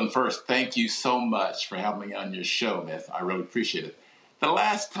 Roland, first, thank you so much for having me on your show, Myth. I really appreciate it. The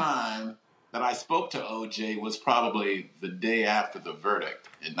last time that I spoke to OJ was probably the day after the verdict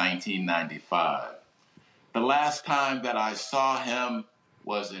in 1995. The last time that I saw him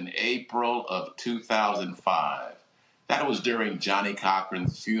was in April of 2005. That was during Johnnie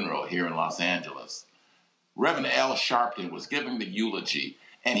Cochran's funeral here in Los Angeles. Reverend L. Sharpton was giving the eulogy,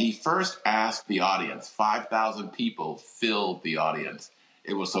 and he first asked the audience. 5,000 people filled the audience.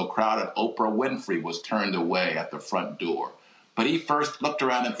 It was so crowded, Oprah Winfrey was turned away at the front door. But he first looked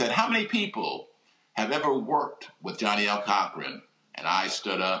around and said, how many people have ever worked with Johnnie L. Cochran, and I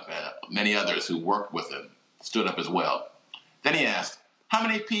stood up, and many others who worked with him stood up as well. Then he asked, how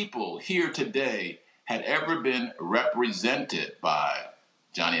many people here today had ever been represented by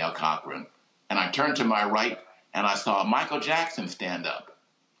Johnnie L. Cochran? And I turned to my right, and I saw Michael Jackson stand up.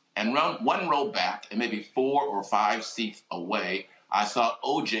 And one row back, and maybe 4 or 5 seats away, I saw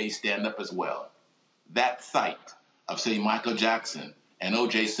OJ stand up as well. That sight of seeing Michael Jackson and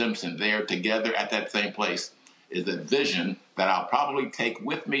OJ Simpson there together at that same place is a vision that I'll probably take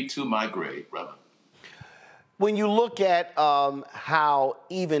with me to my grave, brother. When you look at how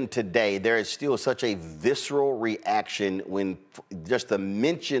even today there is still such a visceral reaction when just the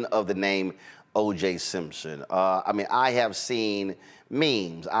mention of the name OJ Simpson. I mean, I have seen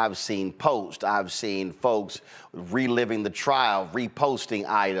memes, I've seen posts, I've seen folks reliving the trial, reposting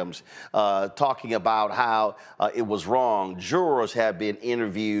items, talking about how it was wrong. Jurors have been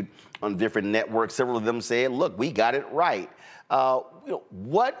interviewed on different networks. Several of them said, look, we got it right.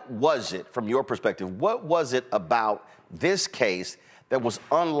 What was it, from your perspective, what was it about this case that was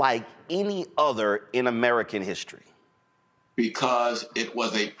unlike any other in American history? Because it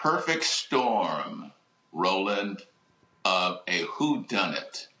was a perfect storm, Roland, of a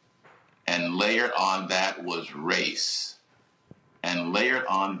whodunit. And layered on that was race. And layered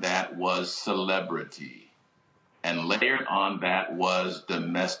on that was celebrity. And layered on that was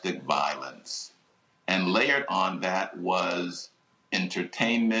domestic violence. And layered on that was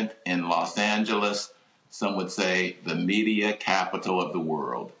entertainment in Los Angeles, some would say the media capital of the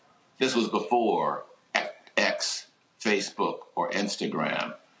world. This was before X, Facebook, or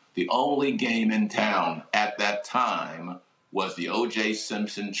Instagram. The only game in town at that time was the OJ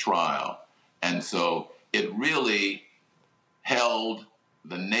Simpson trial. And so it really held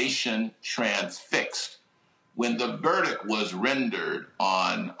the nation transfixed. When the verdict was rendered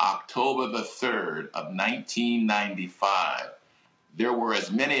on October the 3rd of 1995, there were as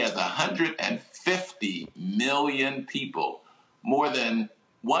many as 150 million people, more than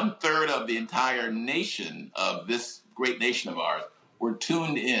 1/3 of the entire nation of this great nation of ours, were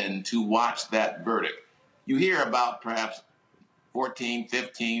tuned in to watch that verdict. You hear about perhaps 14,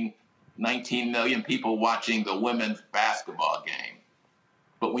 15, 19 million people watching the women's basketball game.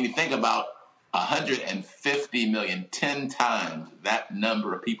 But when you think about 150 million, 10 times that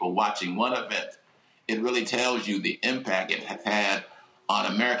number of people watching one event, it really tells you the impact it has had on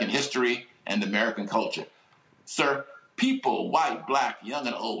American history and American culture. Sir, people, white, black, young,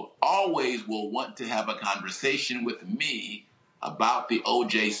 and old, always will want to have a conversation with me about the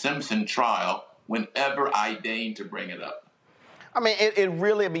O.J. Simpson trial whenever I deign to bring it up. I mean, it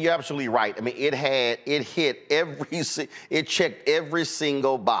really, I mean, you're absolutely right. I mean, it checked every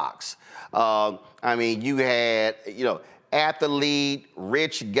single box. I mean, you had, athlete,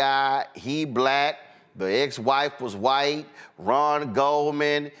 rich guy, he black, the ex-wife was white, Ron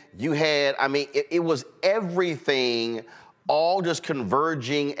Goldman. You had, I mean, it was everything all just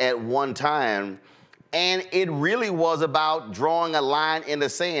converging at one time. And it really was about drawing a line in the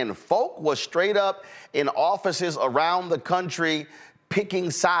sand. Folk was straight up in offices around the country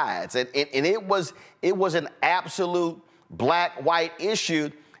picking sides. And it was an absolute black-white issue.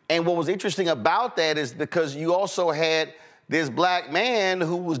 And what was interesting about that is because you also had this black man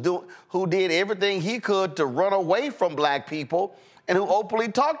who did everything he could to run away from black people and who openly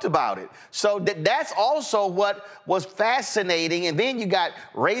talked about it. So that's also what was fascinating. And then you got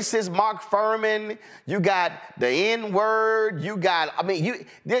racist Mark Furman, you got the N-word,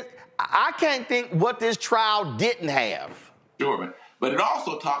 I can't think what this trial didn't have. Sure, but it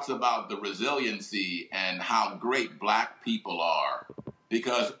also talks about the resiliency and how great black people are.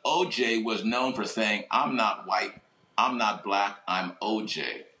 Because OJ was known for saying, I'm not white, I'm not black, I'm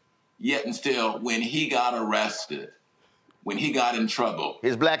OJ. Yet and still, when he got arrested, when he got in trouble,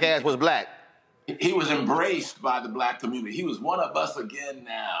 his black ass was black. He was embraced by the black community. He was one of us again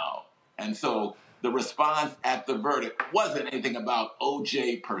now. And so the response at the verdict wasn't anything about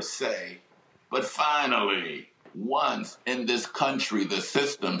OJ per se, but finally, once in this country, the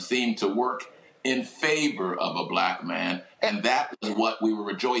system seemed to work in favor of a black man, and that is what we were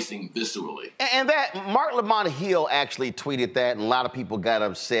rejoicing viscerally. And that, Mark Lamont Hill actually tweeted that, and a lot of people got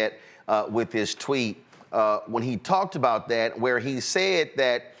upset with his tweet when he talked about that, where he said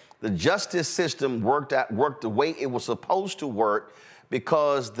that the justice system worked the way it was supposed to work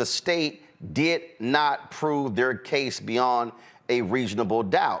because the state did not prove their case beyond a reasonable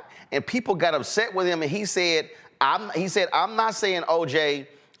doubt. And people got upset with him, and he said, I'm not saying OJ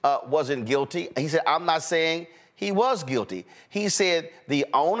wasn't guilty. He said, I'm not saying he was guilty. He said the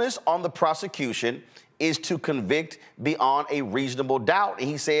onus on the prosecution is to convict beyond a reasonable doubt. And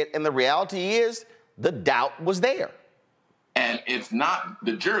he said, and the reality is the doubt was there. And it's not,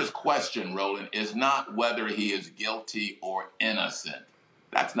 the juror's question, Roland, is not whether he is guilty or innocent.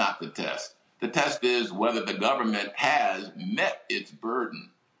 That's not the test. The test is whether the government has met its burden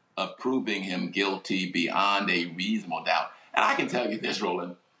of proving him guilty beyond a reasonable doubt. And I can tell you this,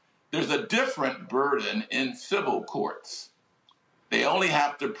 Roland, there's a different burden in civil courts. They only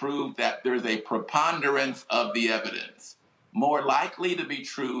have to prove that there's a preponderance of the evidence, more likely to be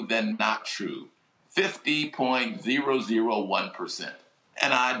true than not true, 50.001%.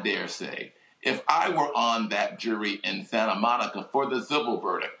 And I dare say, if I were on that jury in Santa Monica for the civil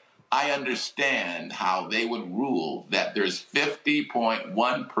verdict, I understand how they would rule that there's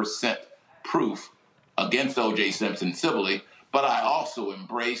 50.1% proof against OJ Simpson civilly, but I also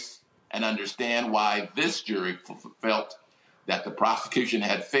embrace and understand why this jury felt that the prosecution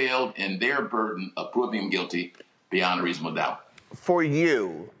had failed in their burden of proving him guilty beyond a reasonable doubt. For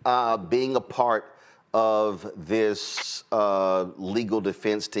you, being a part of this legal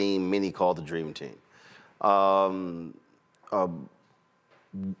defense team, many call the Dream Team,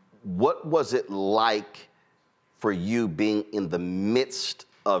 what was it like for you being in the midst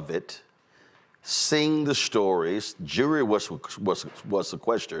of it, seeing the stories? Jury was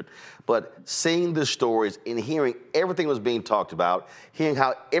sequestered, but seeing the stories and hearing everything was being talked about, hearing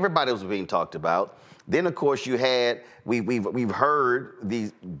how everybody was being talked about. Then, of course, you had, we've heard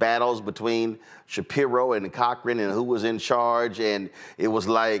these battles between Shapiro and Cochran and who was in charge, and it was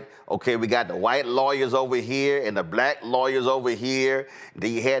like, okay, we got the white lawyers over here and the black lawyers over here.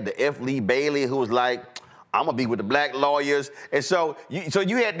 Then you had the F. Lee Bailey who was like, I'm gonna be with the black lawyers, and so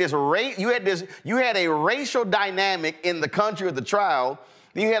you had this you had a racial dynamic in the country of the trial.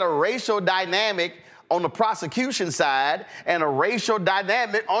 Then you had a racial dynamic on the prosecution side and a racial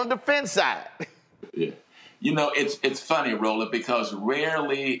dynamic on the defense side. Yeah. You know, it's funny, Roland, because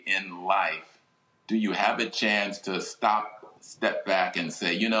rarely in life do you have a chance to step back and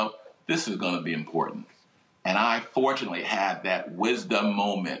say, you know, this is going to be important. And I fortunately had that wisdom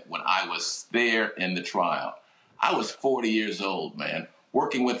moment when I was there in the trial. I was 40 years old, man,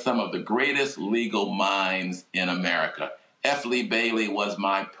 working with some of the greatest legal minds in America. F. Lee Bailey was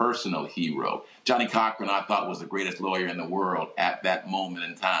my personal hero. Johnnie Cochran, I thought, was the greatest lawyer in the world at that moment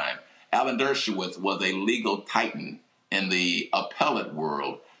in time. Alan Dershowitz was a legal titan in the appellate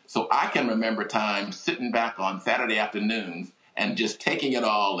world. So I can remember times sitting back on Saturday afternoons and just taking it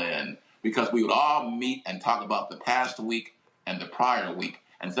all in, because we would all meet and talk about the past week and the prior week.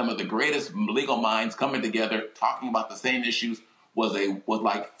 And some of the greatest legal minds coming together, talking about the same issues, was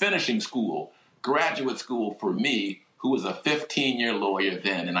like finishing school, graduate school for me, who was a 15-year lawyer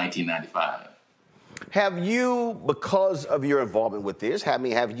then in 1995. Have you, because of your involvement with this,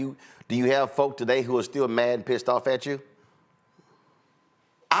 do you have folk today who are still mad and pissed off at you?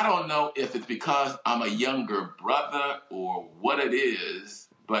 I don't know if it's because I'm a younger brother or what it is,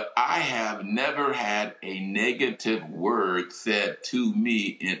 but I have never had a negative word said to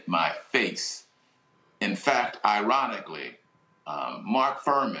me in my face. In fact, ironically, Mark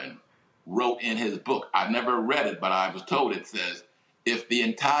Furman wrote in his book, I've never read it, but I was told it says, if the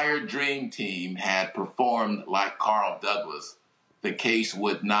entire Dream Team had performed like Carl Douglas, the case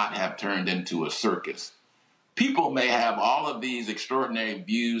would not have turned into a circus. People may have all of these extraordinary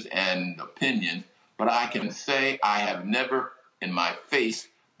views and opinions, but I can say I have never in my face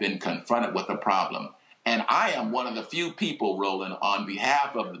been confronted with a problem. And I am one of the few people, Roland, on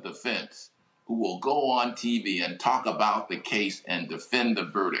behalf of the defense, who will go on TV and talk about the case and defend the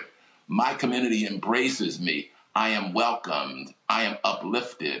verdict. My community embraces me. I am welcomed, I am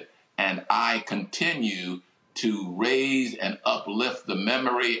uplifted, and I continue to raise and uplift the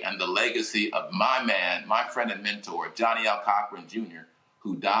memory and the legacy of my man, my friend and mentor, Johnnie L. Cochran, Jr.,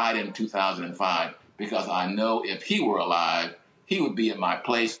 who died in 2005, because I know if he were alive, he would be in my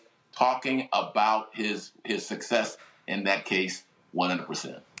place talking about his success in that case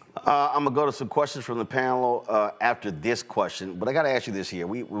 100%. I'm going to go to some questions from the panel after this question, but I got to ask you this here.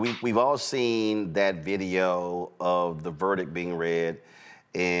 We've all seen that video of the verdict being read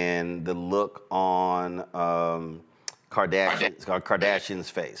and the look on Kardashian's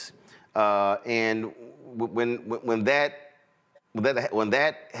face. And when that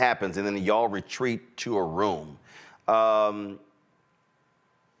happens and then y'all retreat to a room,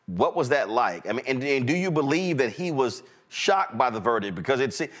 what was that like? I mean, and do you believe that he was shocked by the verdict? Because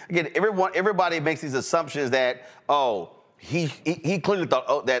it's, again, everybody makes these assumptions that, he clearly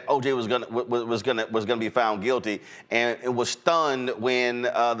thought that OJ was gonna be found guilty, and it was stunned when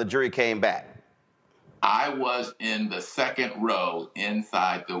the jury came back. I was in the second row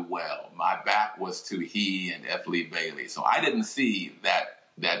inside the well. My back was to he and F. Lee Bailey, so I didn't see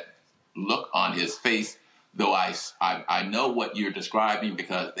that look on his face, though I know what you're describing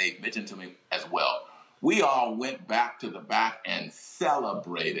because they mentioned to me as well. We all went back to the back and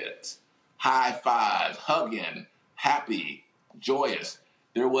celebrated. High fives, hugging, happy, joyous.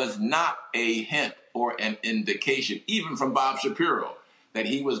 There was not a hint or an indication, even from Bob Shapiro, that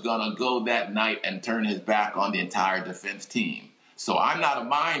he was going to go that night and turn his back on the entire defense team. So I'm not a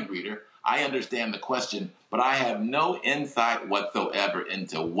mind reader. I understand the question, but I have no insight whatsoever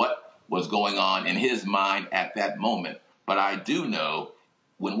into what was going on in his mind at that moment. But I do know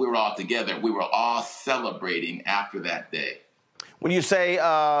when we were all together, we were all celebrating after that day. When you say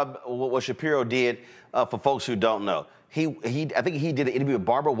what Shapiro did, for folks who don't know, I think he did an interview with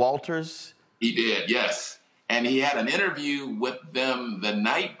Barbara Walters. He did, yes. And he had an interview with them the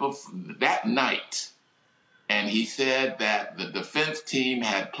night before, that night. And he said that the defense team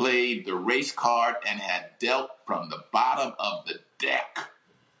had played the race card and had dealt from the bottom of the deck.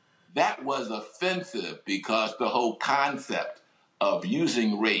 That was offensive because the whole concept of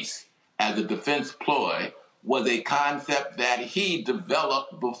using race as a defense ploy was a concept that he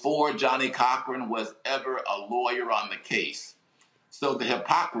developed before Johnnie Cochran was ever a lawyer on the case. So the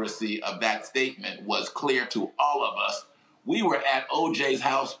hypocrisy of that statement was clear to all of us. We were at OJ's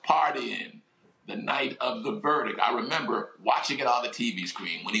house partying the night of the verdict. I remember watching it on the TV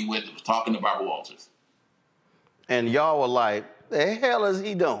screen when he was talking to Barbara Walters. And y'all were like, the hell is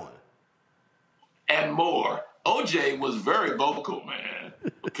he doing? And more. OJ was very vocal, man,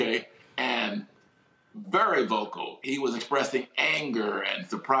 okay? And very vocal. He was expressing anger and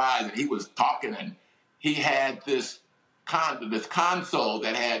surprise, and he was talking, and he had this console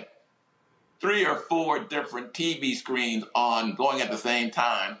that had 3 or 4 different TV screens on going at the same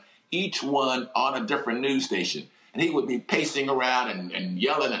time, each one on a different news station. And he would be pacing around and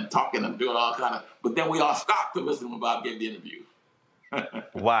yelling and talking and doing all kind of, but then we all stopped to listen to him about getting the interview.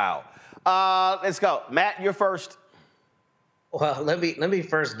 Wow. Let's go. Matt, you're first. Well, let me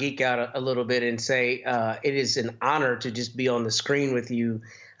first geek out a little bit and say it is an honor to just be on the screen with you,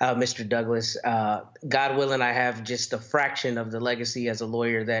 Mr. Douglas. God willing, I have just a fraction of the legacy as a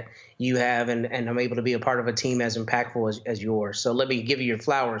lawyer that you have, and I'm able to be a part of a team as impactful as yours. So let me give you your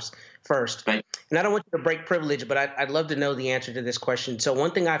flowers first. And I don't want you to break privilege, but I'd love to know the answer to this question. So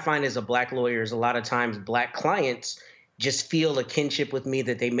one thing I find as a black lawyer is a lot of times black clients just feel a kinship with me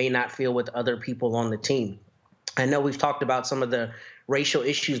that they may not feel with other people on the team. I know we've talked about some of the racial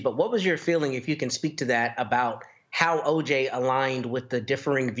issues, but what was your feeling, if you can speak to that, about how OJ aligned with the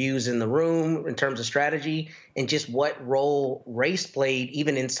differing views in the room in terms of strategy, and just what role race played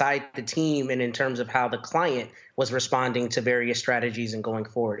even inside the team and in terms of how the client was responding to various strategies and going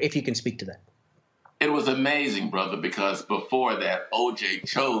forward, if you can speak to that? It was amazing, brother, because before that, OJ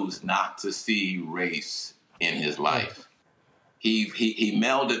chose not to see race in his life. He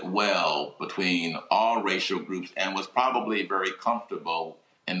melded well between all racial groups and was probably very comfortable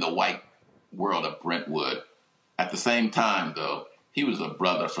in the white world of Brentwood. At the same time, though, he was a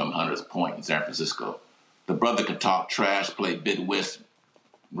brother from Hunters Point in San Francisco. The brother could talk trash, play bid whist,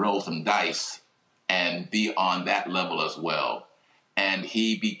 roll some dice, and be on that level as well. And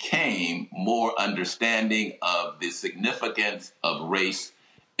he became more understanding of the significance of race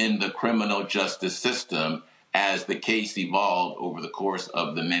in the criminal justice system as the case evolved over the course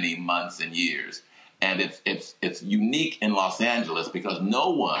of the many months and years. And it's unique in Los Angeles because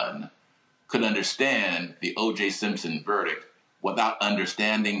no one could understand the OJ Simpson verdict without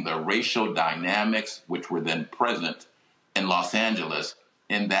understanding the racial dynamics which were then present in Los Angeles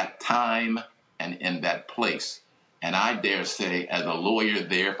in that time and in that place. And I dare say, as a lawyer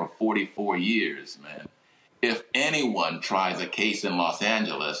there for 44 years, man, if anyone tries a case in Los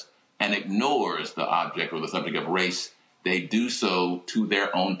Angeles and ignores the object or the subject of race, they do so to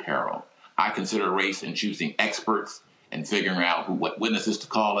their own peril. I consider race in choosing experts and figuring out what witnesses to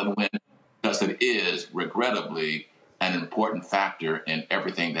call and when, because it is, regrettably, an important factor in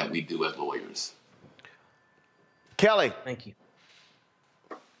everything that we do as lawyers. Kelly. Thank you.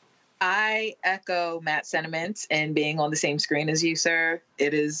 I echo Matt's sentiments in being on the same screen as you, sir.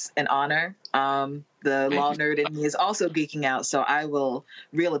 It is an honor. The law nerd in me is also geeking out, so I will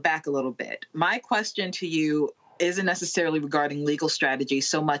reel it back a little bit. My question to you isn't necessarily regarding legal strategy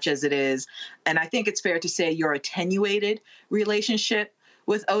so much as it is, and I think it's fair to say, your attenuated relationship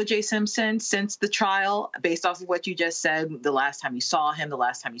with OJ Simpson since the trial, based off of what you just said, the last time you saw him, the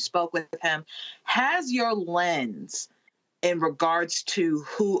last time you spoke with him. Has your lens in regards to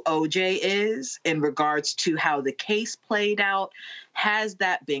who OJ is, in regards to how the case played out, has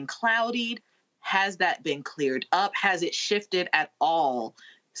that been clouded? Has that been cleared up? Has it shifted at all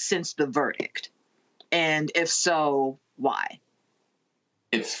since the verdict? And if so, why?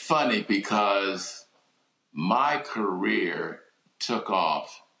 It's funny because my career took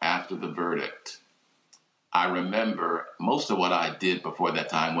off after the verdict. I remember most of what I did before that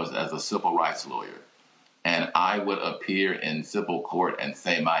time was as a civil rights lawyer. And I would appear in civil court and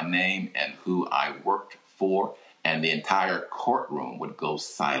say my name and who I worked for, and the entire courtroom would go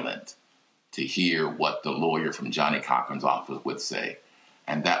silent to hear what the lawyer from Johnnie Cochran's office would say.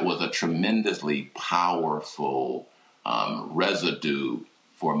 And that was a tremendously powerful residue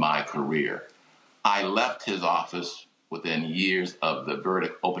for my career. I left his office within years of the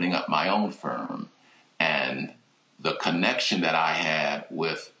verdict, opening up my own firm. And the connection that I had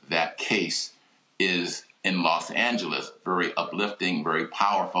with that case is in Los Angeles, very uplifting, very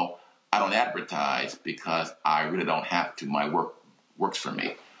powerful. I don't advertise because I really don't have to. My work works for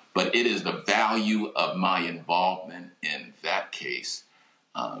me. But it is the value of my involvement in that case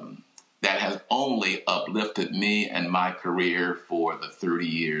that has only uplifted me and my career for the 30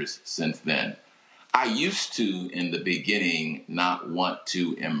 years since then. I used to, in the beginning, not want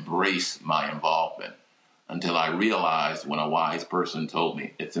to embrace my involvement until I realized when a wise person told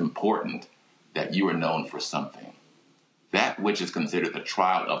me it's important that you are known for something. That which is considered the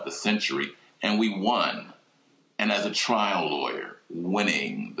trial of the century, and we won. And as a trial lawyer,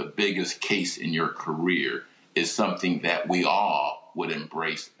 winning the biggest case in your career is something that we all would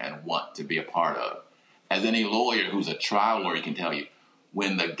embrace and want to be a part of. As any lawyer who's a trial lawyer can tell you,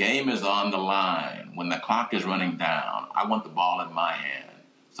 when the game is on the line, when the clock is running down, I want the ball in my hand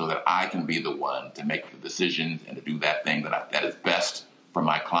so that I can be the one to make the decisions and to do that thing that is best for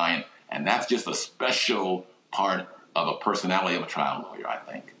my client. And that's just a special part of a personality of a trial lawyer, I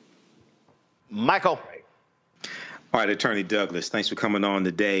think. Michael. All right, Attorney Douglas, thanks for coming on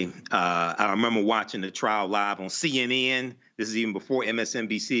today. I remember watching the trial live on CNN. This is even before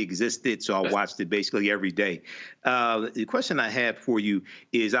MSNBC existed, so I watched it basically every day. The question I had for you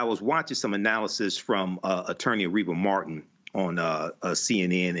is I was watching some analysis from Attorney Reba Martin on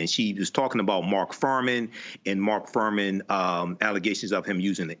CNN, and she was talking about Mark Furman and Mark Furman allegations of him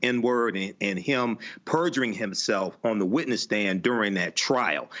using the N-word and him perjuring himself on the witness stand during that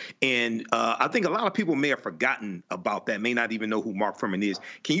trial. And I think a lot of people may have forgotten about that, may not even know who Mark Furman is.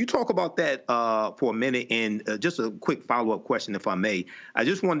 Can you talk about that for a minute? And just a quick follow-up question, if I may. I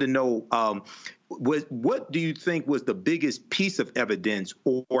just wanted to know, what do you think was the biggest piece of evidence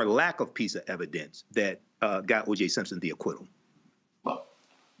or lack of piece of evidence that got O.J. Simpson the acquittal? Well,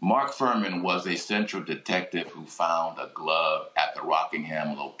 Mark Furman was a central detective who found a glove at the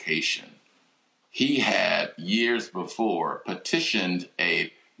Rockingham location. He had, years before, petitioned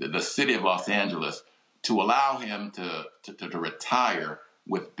the city of Los Angeles to allow him to retire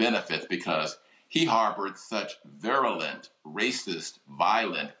with benefits because he harbored such virulent, racist,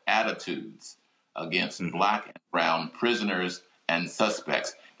 violent attitudes against black and brown prisoners and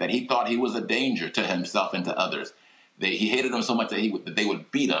suspects that he thought he was a danger to himself and to others. He hated them so much that they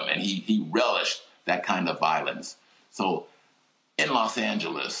would beat him, and he relished that kind of violence. So in Los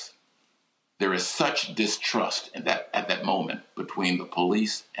Angeles, there is such distrust at that moment between the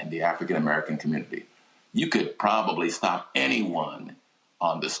police and the African-American community. You could probably stop anyone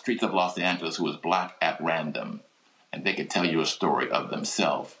on the streets of Los Angeles who was black at random, and they could tell you a story of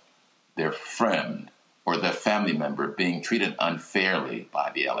themselves, their friend, or their family member being treated unfairly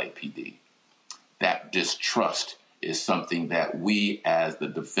by the LAPD. That distrust is something that we as the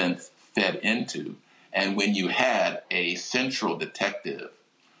defense fed into. And when you had a central detective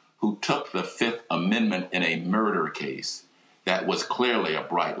who took the Fifth Amendment in a murder case, that was clearly a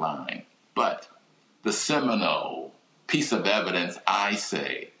bright line. But the seminal piece of evidence, I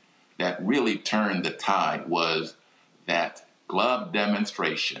say, that really turned the tide was that glove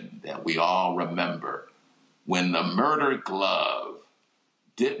demonstration that we all remember when the murder glove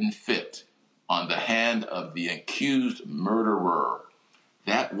didn't fit on the hand of the accused murderer.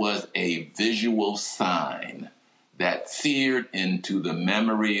 That was a visual sign that seared into the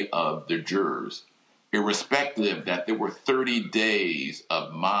memory of the jurors, irrespective that there were 30 days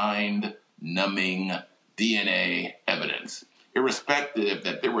of mind-numbing DNA evidence, irrespective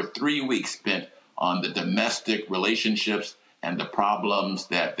that there were 3 weeks spent on the domestic relationships and the problems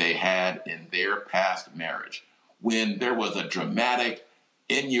that they had in their past marriage. When there was a dramatic,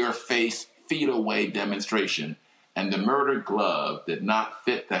 in-your-face, feet-away demonstration and the murder glove did not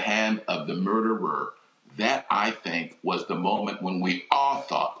fit the hand of the murderer, that, I think, was the moment when we all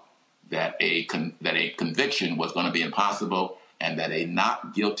thought that a conviction was going to be impossible and that a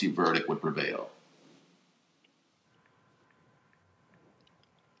not guilty verdict would prevail.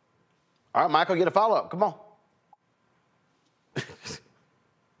 All right, Michael, get a follow-up. Come on.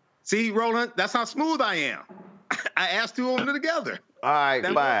 See, Roland, that's how smooth I am. I asked two of them together. All right,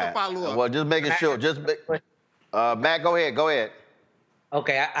 That was fine. the follow-up. Well, just making sure. Matt, go ahead. Go ahead.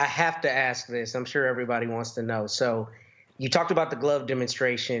 Okay, I have to ask this. I'm sure everybody wants to know. So you talked about the glove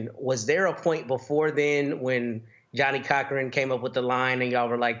demonstration. Was there a point before then when Johnnie Cochran came up with the line and y'all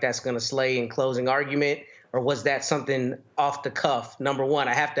were like, that's going to slay in closing argument? Or was that something off the cuff? Number one,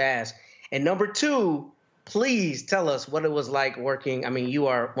 I have to ask. And number two, please tell us what it was like working. I mean, you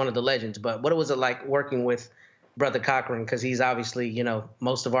are one of the legends, but what was it like working with Brother Cochran? Because he's obviously, you know,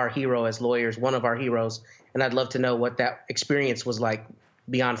 most of our hero as lawyers, one of our heroes. And I'd love to know what that experience was like,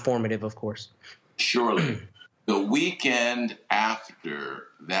 beyond formative, of course. Surely. The weekend after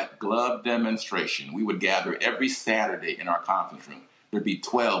that glove demonstration, we would gather every Saturday in our conference room. There'd be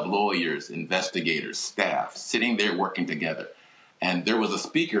 12 lawyers, investigators, staff sitting there working together. And there was a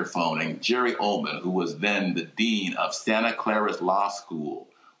speakerphone, and Jerry Ullman, who was then the dean of Santa Clara's Law School,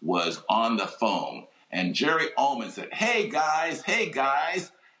 was on the phone. And Jerry Ullman said, hey guys,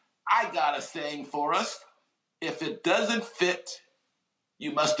 I got a saying for us. If it doesn't fit,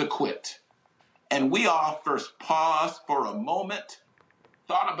 you must acquit. And we all first paused for a moment,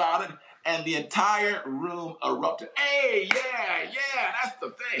 thought about it, and the entire room erupted. Hey, yeah, that's the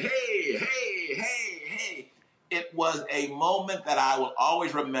thing. Hey. It was a moment that I will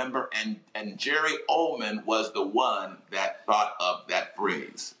always remember, and Jerry Ullman was the one that thought of that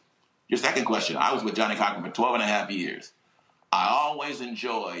phrase. Your second question, I was with Johnnie Cochran for 12 and a half years. I always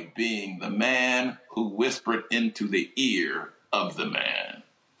enjoyed being the man who whispered into the ear of the man.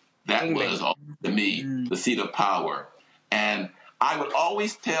 That was, to me, the seat of power. And I would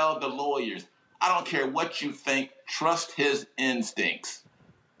always tell the lawyers, I don't care what you think, trust his instincts.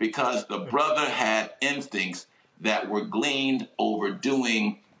 Because the brother had instincts that were gleaned over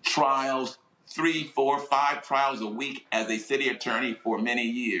doing trials, 3, 4, 5 trials a week as a city attorney for many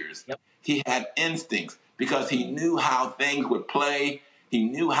years. Yep. He had instincts because he knew how things would play. He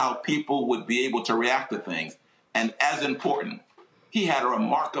knew how people would be able to react to things. And as important, he had a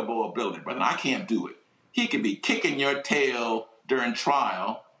remarkable ability, brother. I can't do it. He could be kicking your tail during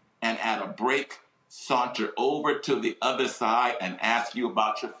trial and at a break, saunter over to the other side and ask you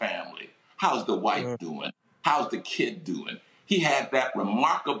about your family. How's the wife doing? How's the kid doing? He had that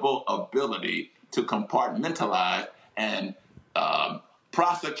remarkable ability to compartmentalize, and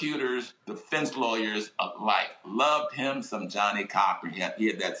prosecutors, defense lawyers alike loved him some Johnnie Cochran. He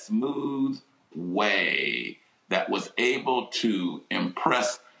had that smooth way that was able to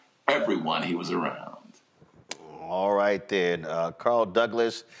impress everyone he was around. All right, then. Carl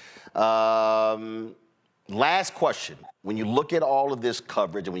Douglas, last question. When you look at all of this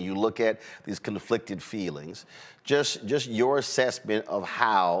coverage and when you look at these conflicted feelings, just your assessment of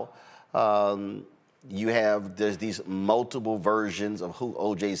how there's these multiple versions of who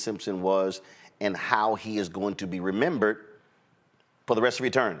OJ Simpson was and how he is going to be remembered for the rest of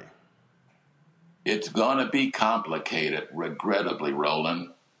eternity. It's going to be complicated, regrettably,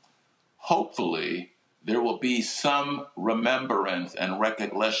 Roland. Hopefully, there will be some remembrance and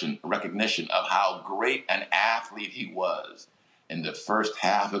recognition of how great an athlete he was in the first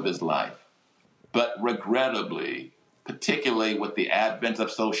half of his life. But regrettably, particularly with the advent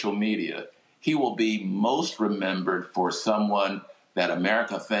of social media, he will be most remembered for someone that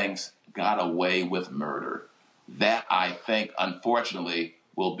America thinks got away with murder. That, I think, unfortunately,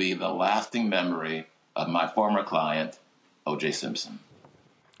 will be the lasting memory of my former client, OJ Simpson.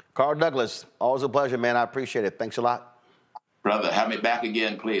 Carl Douglas, always a pleasure, man. I appreciate it. Thanks a lot. Brother, have me back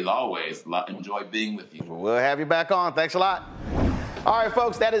again, please. Always enjoy being with you. We'll have you back on. Thanks a lot. All right,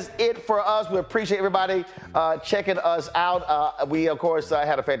 folks, that is it for us. We appreciate everybody checking us out. We, of course,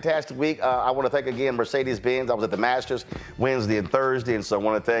 had a fantastic week. I want to thank again Mercedes-Benz. I was at the Masters Wednesday and Thursday, and so I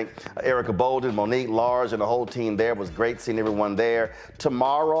want to thank Erica Bolden, Monique, Lars, and the whole team there. It was great seeing everyone there.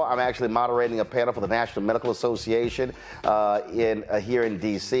 Tomorrow, I'm actually moderating a panel for the National Medical Association here in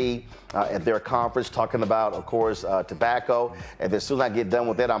D.C. At their conference, talking about, of course, tobacco. And as soon as I get done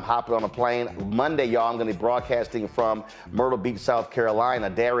with that, I'm hopping on a plane. Monday, y'all, I'm going to be broadcasting from Myrtle Beach, South Carolina.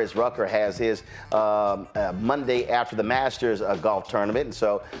 Darius Rucker has his Monday after the Masters golf tournament. And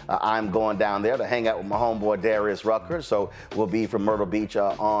so I'm going down there to hang out with my homeboy, Darius Rucker. So we'll be from Myrtle Beach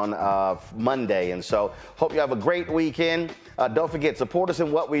on Monday. And so hope you have a great weekend. Don't forget, support us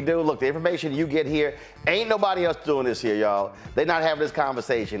in what we do. Look, the information you get here, ain't nobody else doing this here, y'all. They're not having this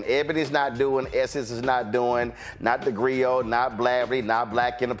conversation. Ebony's not doing, Essence is not doing, not the Griot, not Blavity, not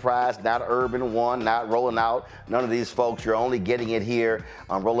Black Enterprise, not Urban One, not Rolling Out. None of these folks. You're only getting it here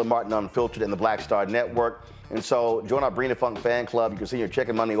on Roland Martin Unfiltered and the Black Star Network. And so join our Bring the Funk fan club. You can see your check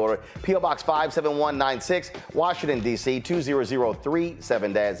and money order. P.O. Box 57196, Washington, D.C.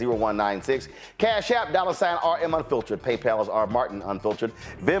 20037-0196. Cash App, $RM Unfiltered. PayPal is R Martin Unfiltered.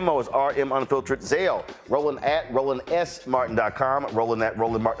 Venmo is RM Unfiltered. Zelle, Roland at RolandSMartin.com. Roland at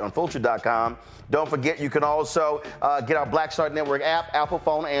RolandMartinUnfiltered.com. Don't forget, you can also get our Black Star Network app, Apple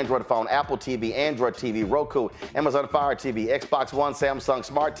phone, Android phone, Apple TV, Android TV, Roku, Amazon Fire TV, Xbox One, Samsung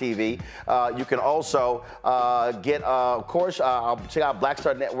Smart TV. You can also get, of course, check out Black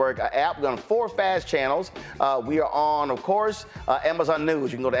Star Network app. We're on 4 fast channels. We are on, of course, Amazon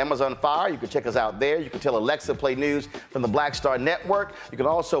News. You can go to Amazon Fire. You can check us out there. You can tell Alexa play news from the Black Star Network. You can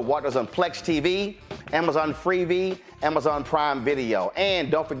also watch us on Plex TV, Amazon Freevee, Amazon Prime Video.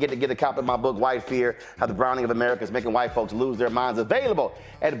 And don't forget to get a copy of my book, White Fear, How the Browning of America is Making White Folks Lose Their Minds, available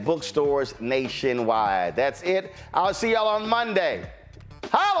at bookstores nationwide. That's it. I'll see y'all on Monday.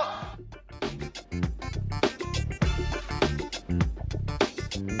 Holla!